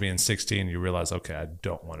young age, being 16, you realize, okay, I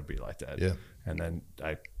don't want to be like that. Yeah. And then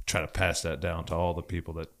I try to pass that down to all the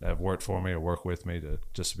people that have worked for me or work with me to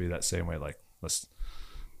just be that same way. Like, let's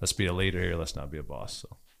be a leader here. Let's not be a boss.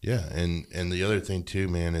 So. Yeah. And the other thing too,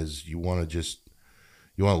 man, is you want to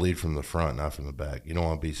lead from the front, not from the back. You don't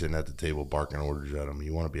want to be sitting at the table barking orders at them.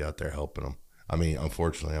 You want to be out there helping them. I mean,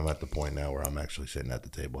 unfortunately, I'm at the point now where I'm actually sitting at the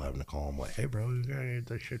table having to call them like, hey, bro, you got to get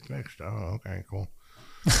that shit fixed. Oh, okay, cool.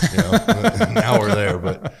 Now we're there.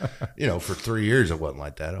 But, for 3 years, it wasn't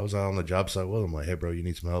like that. I was out on the job site with them like, hey, bro, you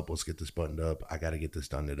need some help. Let's get this buttoned up. I got to get this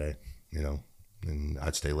done today, and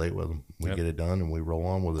I'd stay late with them. We get it done and we roll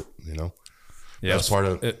on with it, Yeah, that's part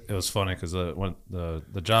of it. It was funny because when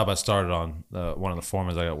the job I started on, one of the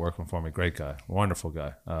foremen I got working for me, great guy, wonderful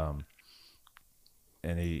guy.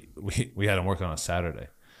 And we had him working on a Saturday,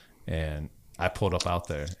 and I pulled up out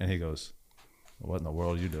there, and he goes, "What in the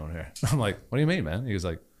world are you doing here?" I'm like, "What do you mean, man?" He was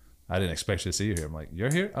like, "I didn't expect you to see you here." I'm like,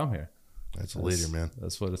 "You're here? I'm here." That's a leader, man.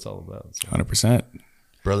 That's what it's all about. 100%.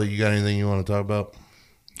 Brother, you got anything you want to talk about?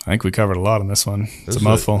 I think we covered a lot on this one. It's a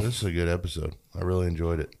mouthful. This is a good episode. I really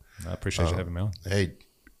enjoyed it. I appreciate you having me on. Hey,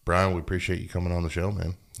 Brian, we appreciate you coming on the show,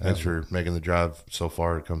 man. Thanks for making the drive so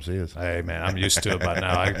far to come see us. Hey, man, I'm used to it by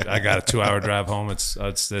now. I got a 2-hour drive home.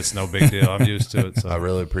 It's no big deal. I'm used to it. So. I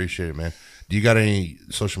really appreciate it, man. Do you got any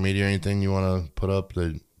social media or anything you want to put up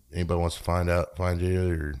that anybody wants to find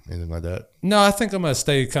you or anything like that? No, I think I'm going to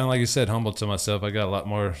stay kind of like you said, humble to myself. I got a lot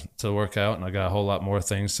more to work out, and I got a whole lot more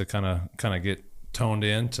things to kind of get toned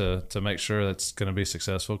in to make sure that's going to be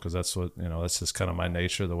successful, because that's what that's just kind of my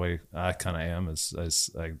nature. The way I kind of am is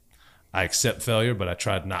I accept failure, but I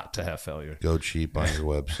tried not to have failure. Go cheap on your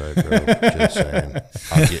website, bro. Just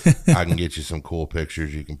saying. I can get you some cool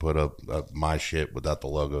pictures. You can put up my shit without the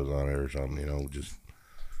logos on it or something.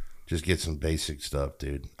 Just get some basic stuff,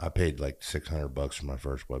 dude. I paid like $600 for my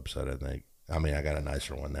first website, I think. I mean, I got a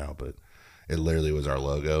nicer one now, but it literally was our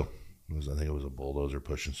logo. I think it was a bulldozer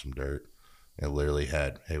pushing some dirt. It literally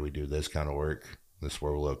had, hey, we do this kind of work. This is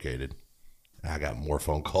where we're located. I got more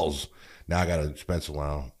phone calls. Now I got an expensive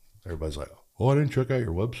now. Everybody's like, oh, I didn't check out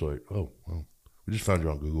your website. Oh, well, we just found you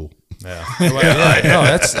on Google. Yeah. No,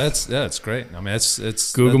 that's great. I mean,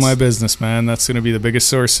 it's Google My Business, man. That's going to be the biggest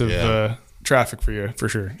source of traffic for you, for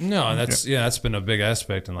sure. No, that's been a big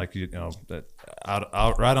aspect. And like, that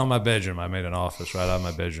out right on my bedroom, I made an office right out of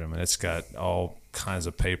my bedroom, and it's got all kinds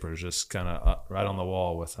of papers just kind of right on the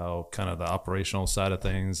wall with how kind of the operational side of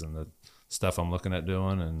things and the stuff I'm looking at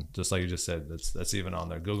doing. And just like you just said, that's even on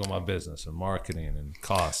there. Google My Business and marketing and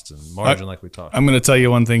costs and margin, like we talked. I'm going to tell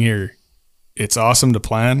you one thing here. It's awesome to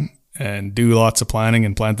plan and do lots of planning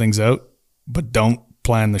and plan things out, but don't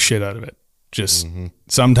plan the shit out of it. Just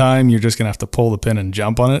sometime you're just going to have to pull the pin and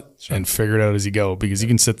jump on it and figure it out as you go, because you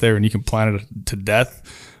can sit there and you can plan it to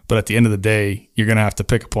death, but at the end of the day, you're going to have to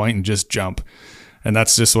pick a point and just jump. And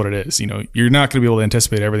that's just what it is. You're not going to be able to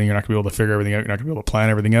anticipate everything. You're not going to be able to figure everything out. You're not going to be able to plan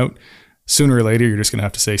everything out. Sooner or later, you're just going to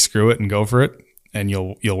have to say, screw it and go for it. And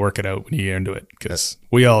you'll work it out when you get into it, because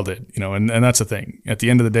we all did, and that's the thing. At the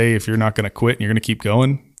end of the day, if you're not going to quit and you're going to keep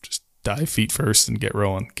going, just dive feet first and get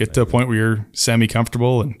rolling. Get to a point where you're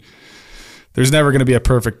semi-comfortable, and there's never going to be a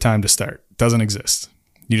perfect time to start. It doesn't exist.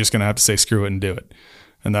 You're just going to have to say, screw it and do it.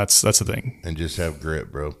 And that's the thing. And just have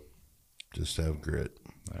grit, bro. Just have grit.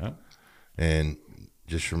 Yeah. And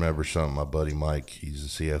just remember something. My buddy Mike,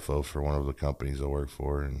 he's the CFO for one of the companies I work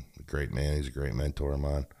for, and a great man. He's a great mentor of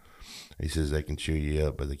mine. He says they can chew you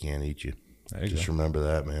up, but they can't eat you. Just remember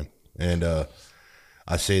that, man. And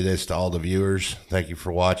I say this to all the viewers. Thank you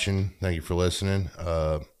for watching. Thank you for listening.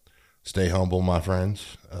 Stay humble, my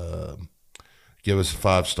friends. Give us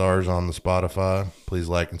 5 stars on the Spotify. Please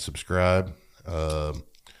like and subscribe.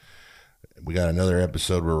 We got another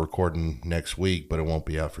episode we're recording next week, but it won't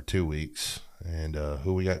be out for 2 weeks. And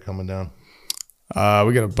who we got coming down?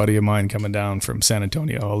 We got a buddy of mine coming down from San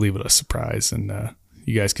Antonio. I'll leave it a surprise, and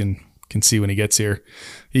you guys can can see when he gets here.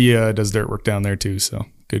 He does dirt work down there too. So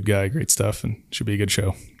good guy, great stuff, and should be a good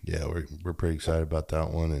show. Yeah, we're pretty excited about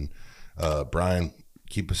that one. And Brian,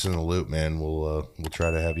 keep us in the loop, man. We'll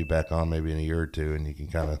try to have you back on maybe in a year or two, and you can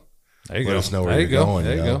kind of let us know where you're going.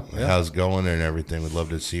 There you go. Yeah. How's it going and everything. We'd love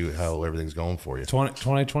to see how everything's going for you.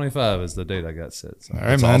 2025 is the date I got set. So. All right,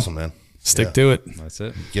 That's man. awesome, man. Stick to it. That's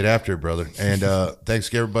it. Get after it, brother. And thanks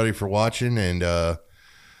to everybody for watching, and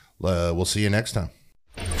we'll see you next time.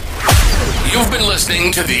 You've been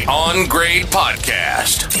listening to the On Grade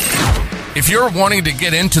Podcast. If you're wanting to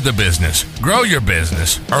get into the business, grow your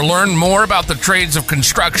business, or learn more about the trades of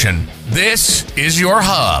construction, this is your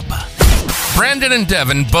hub. Brandon and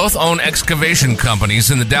Devin both own excavation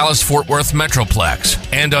companies in the Dallas-Fort Worth Metroplex.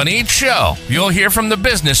 And on each show, you'll hear from the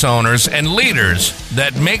business owners and leaders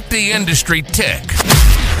that make the industry tick.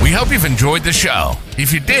 We hope you've enjoyed the show.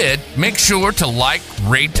 If you did, make sure to like,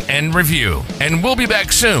 rate, and review. And we'll be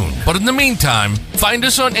back soon. But in the meantime, find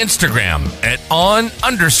us on Instagram at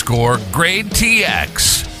on_GradeTX,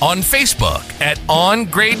 on Facebook at On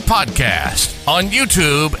Grade Podcast, on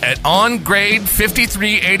YouTube at On Grade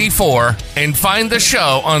 5384, and find the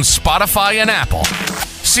show on Spotify and Apple.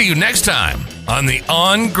 See you next time on the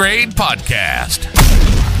On Grade Podcast.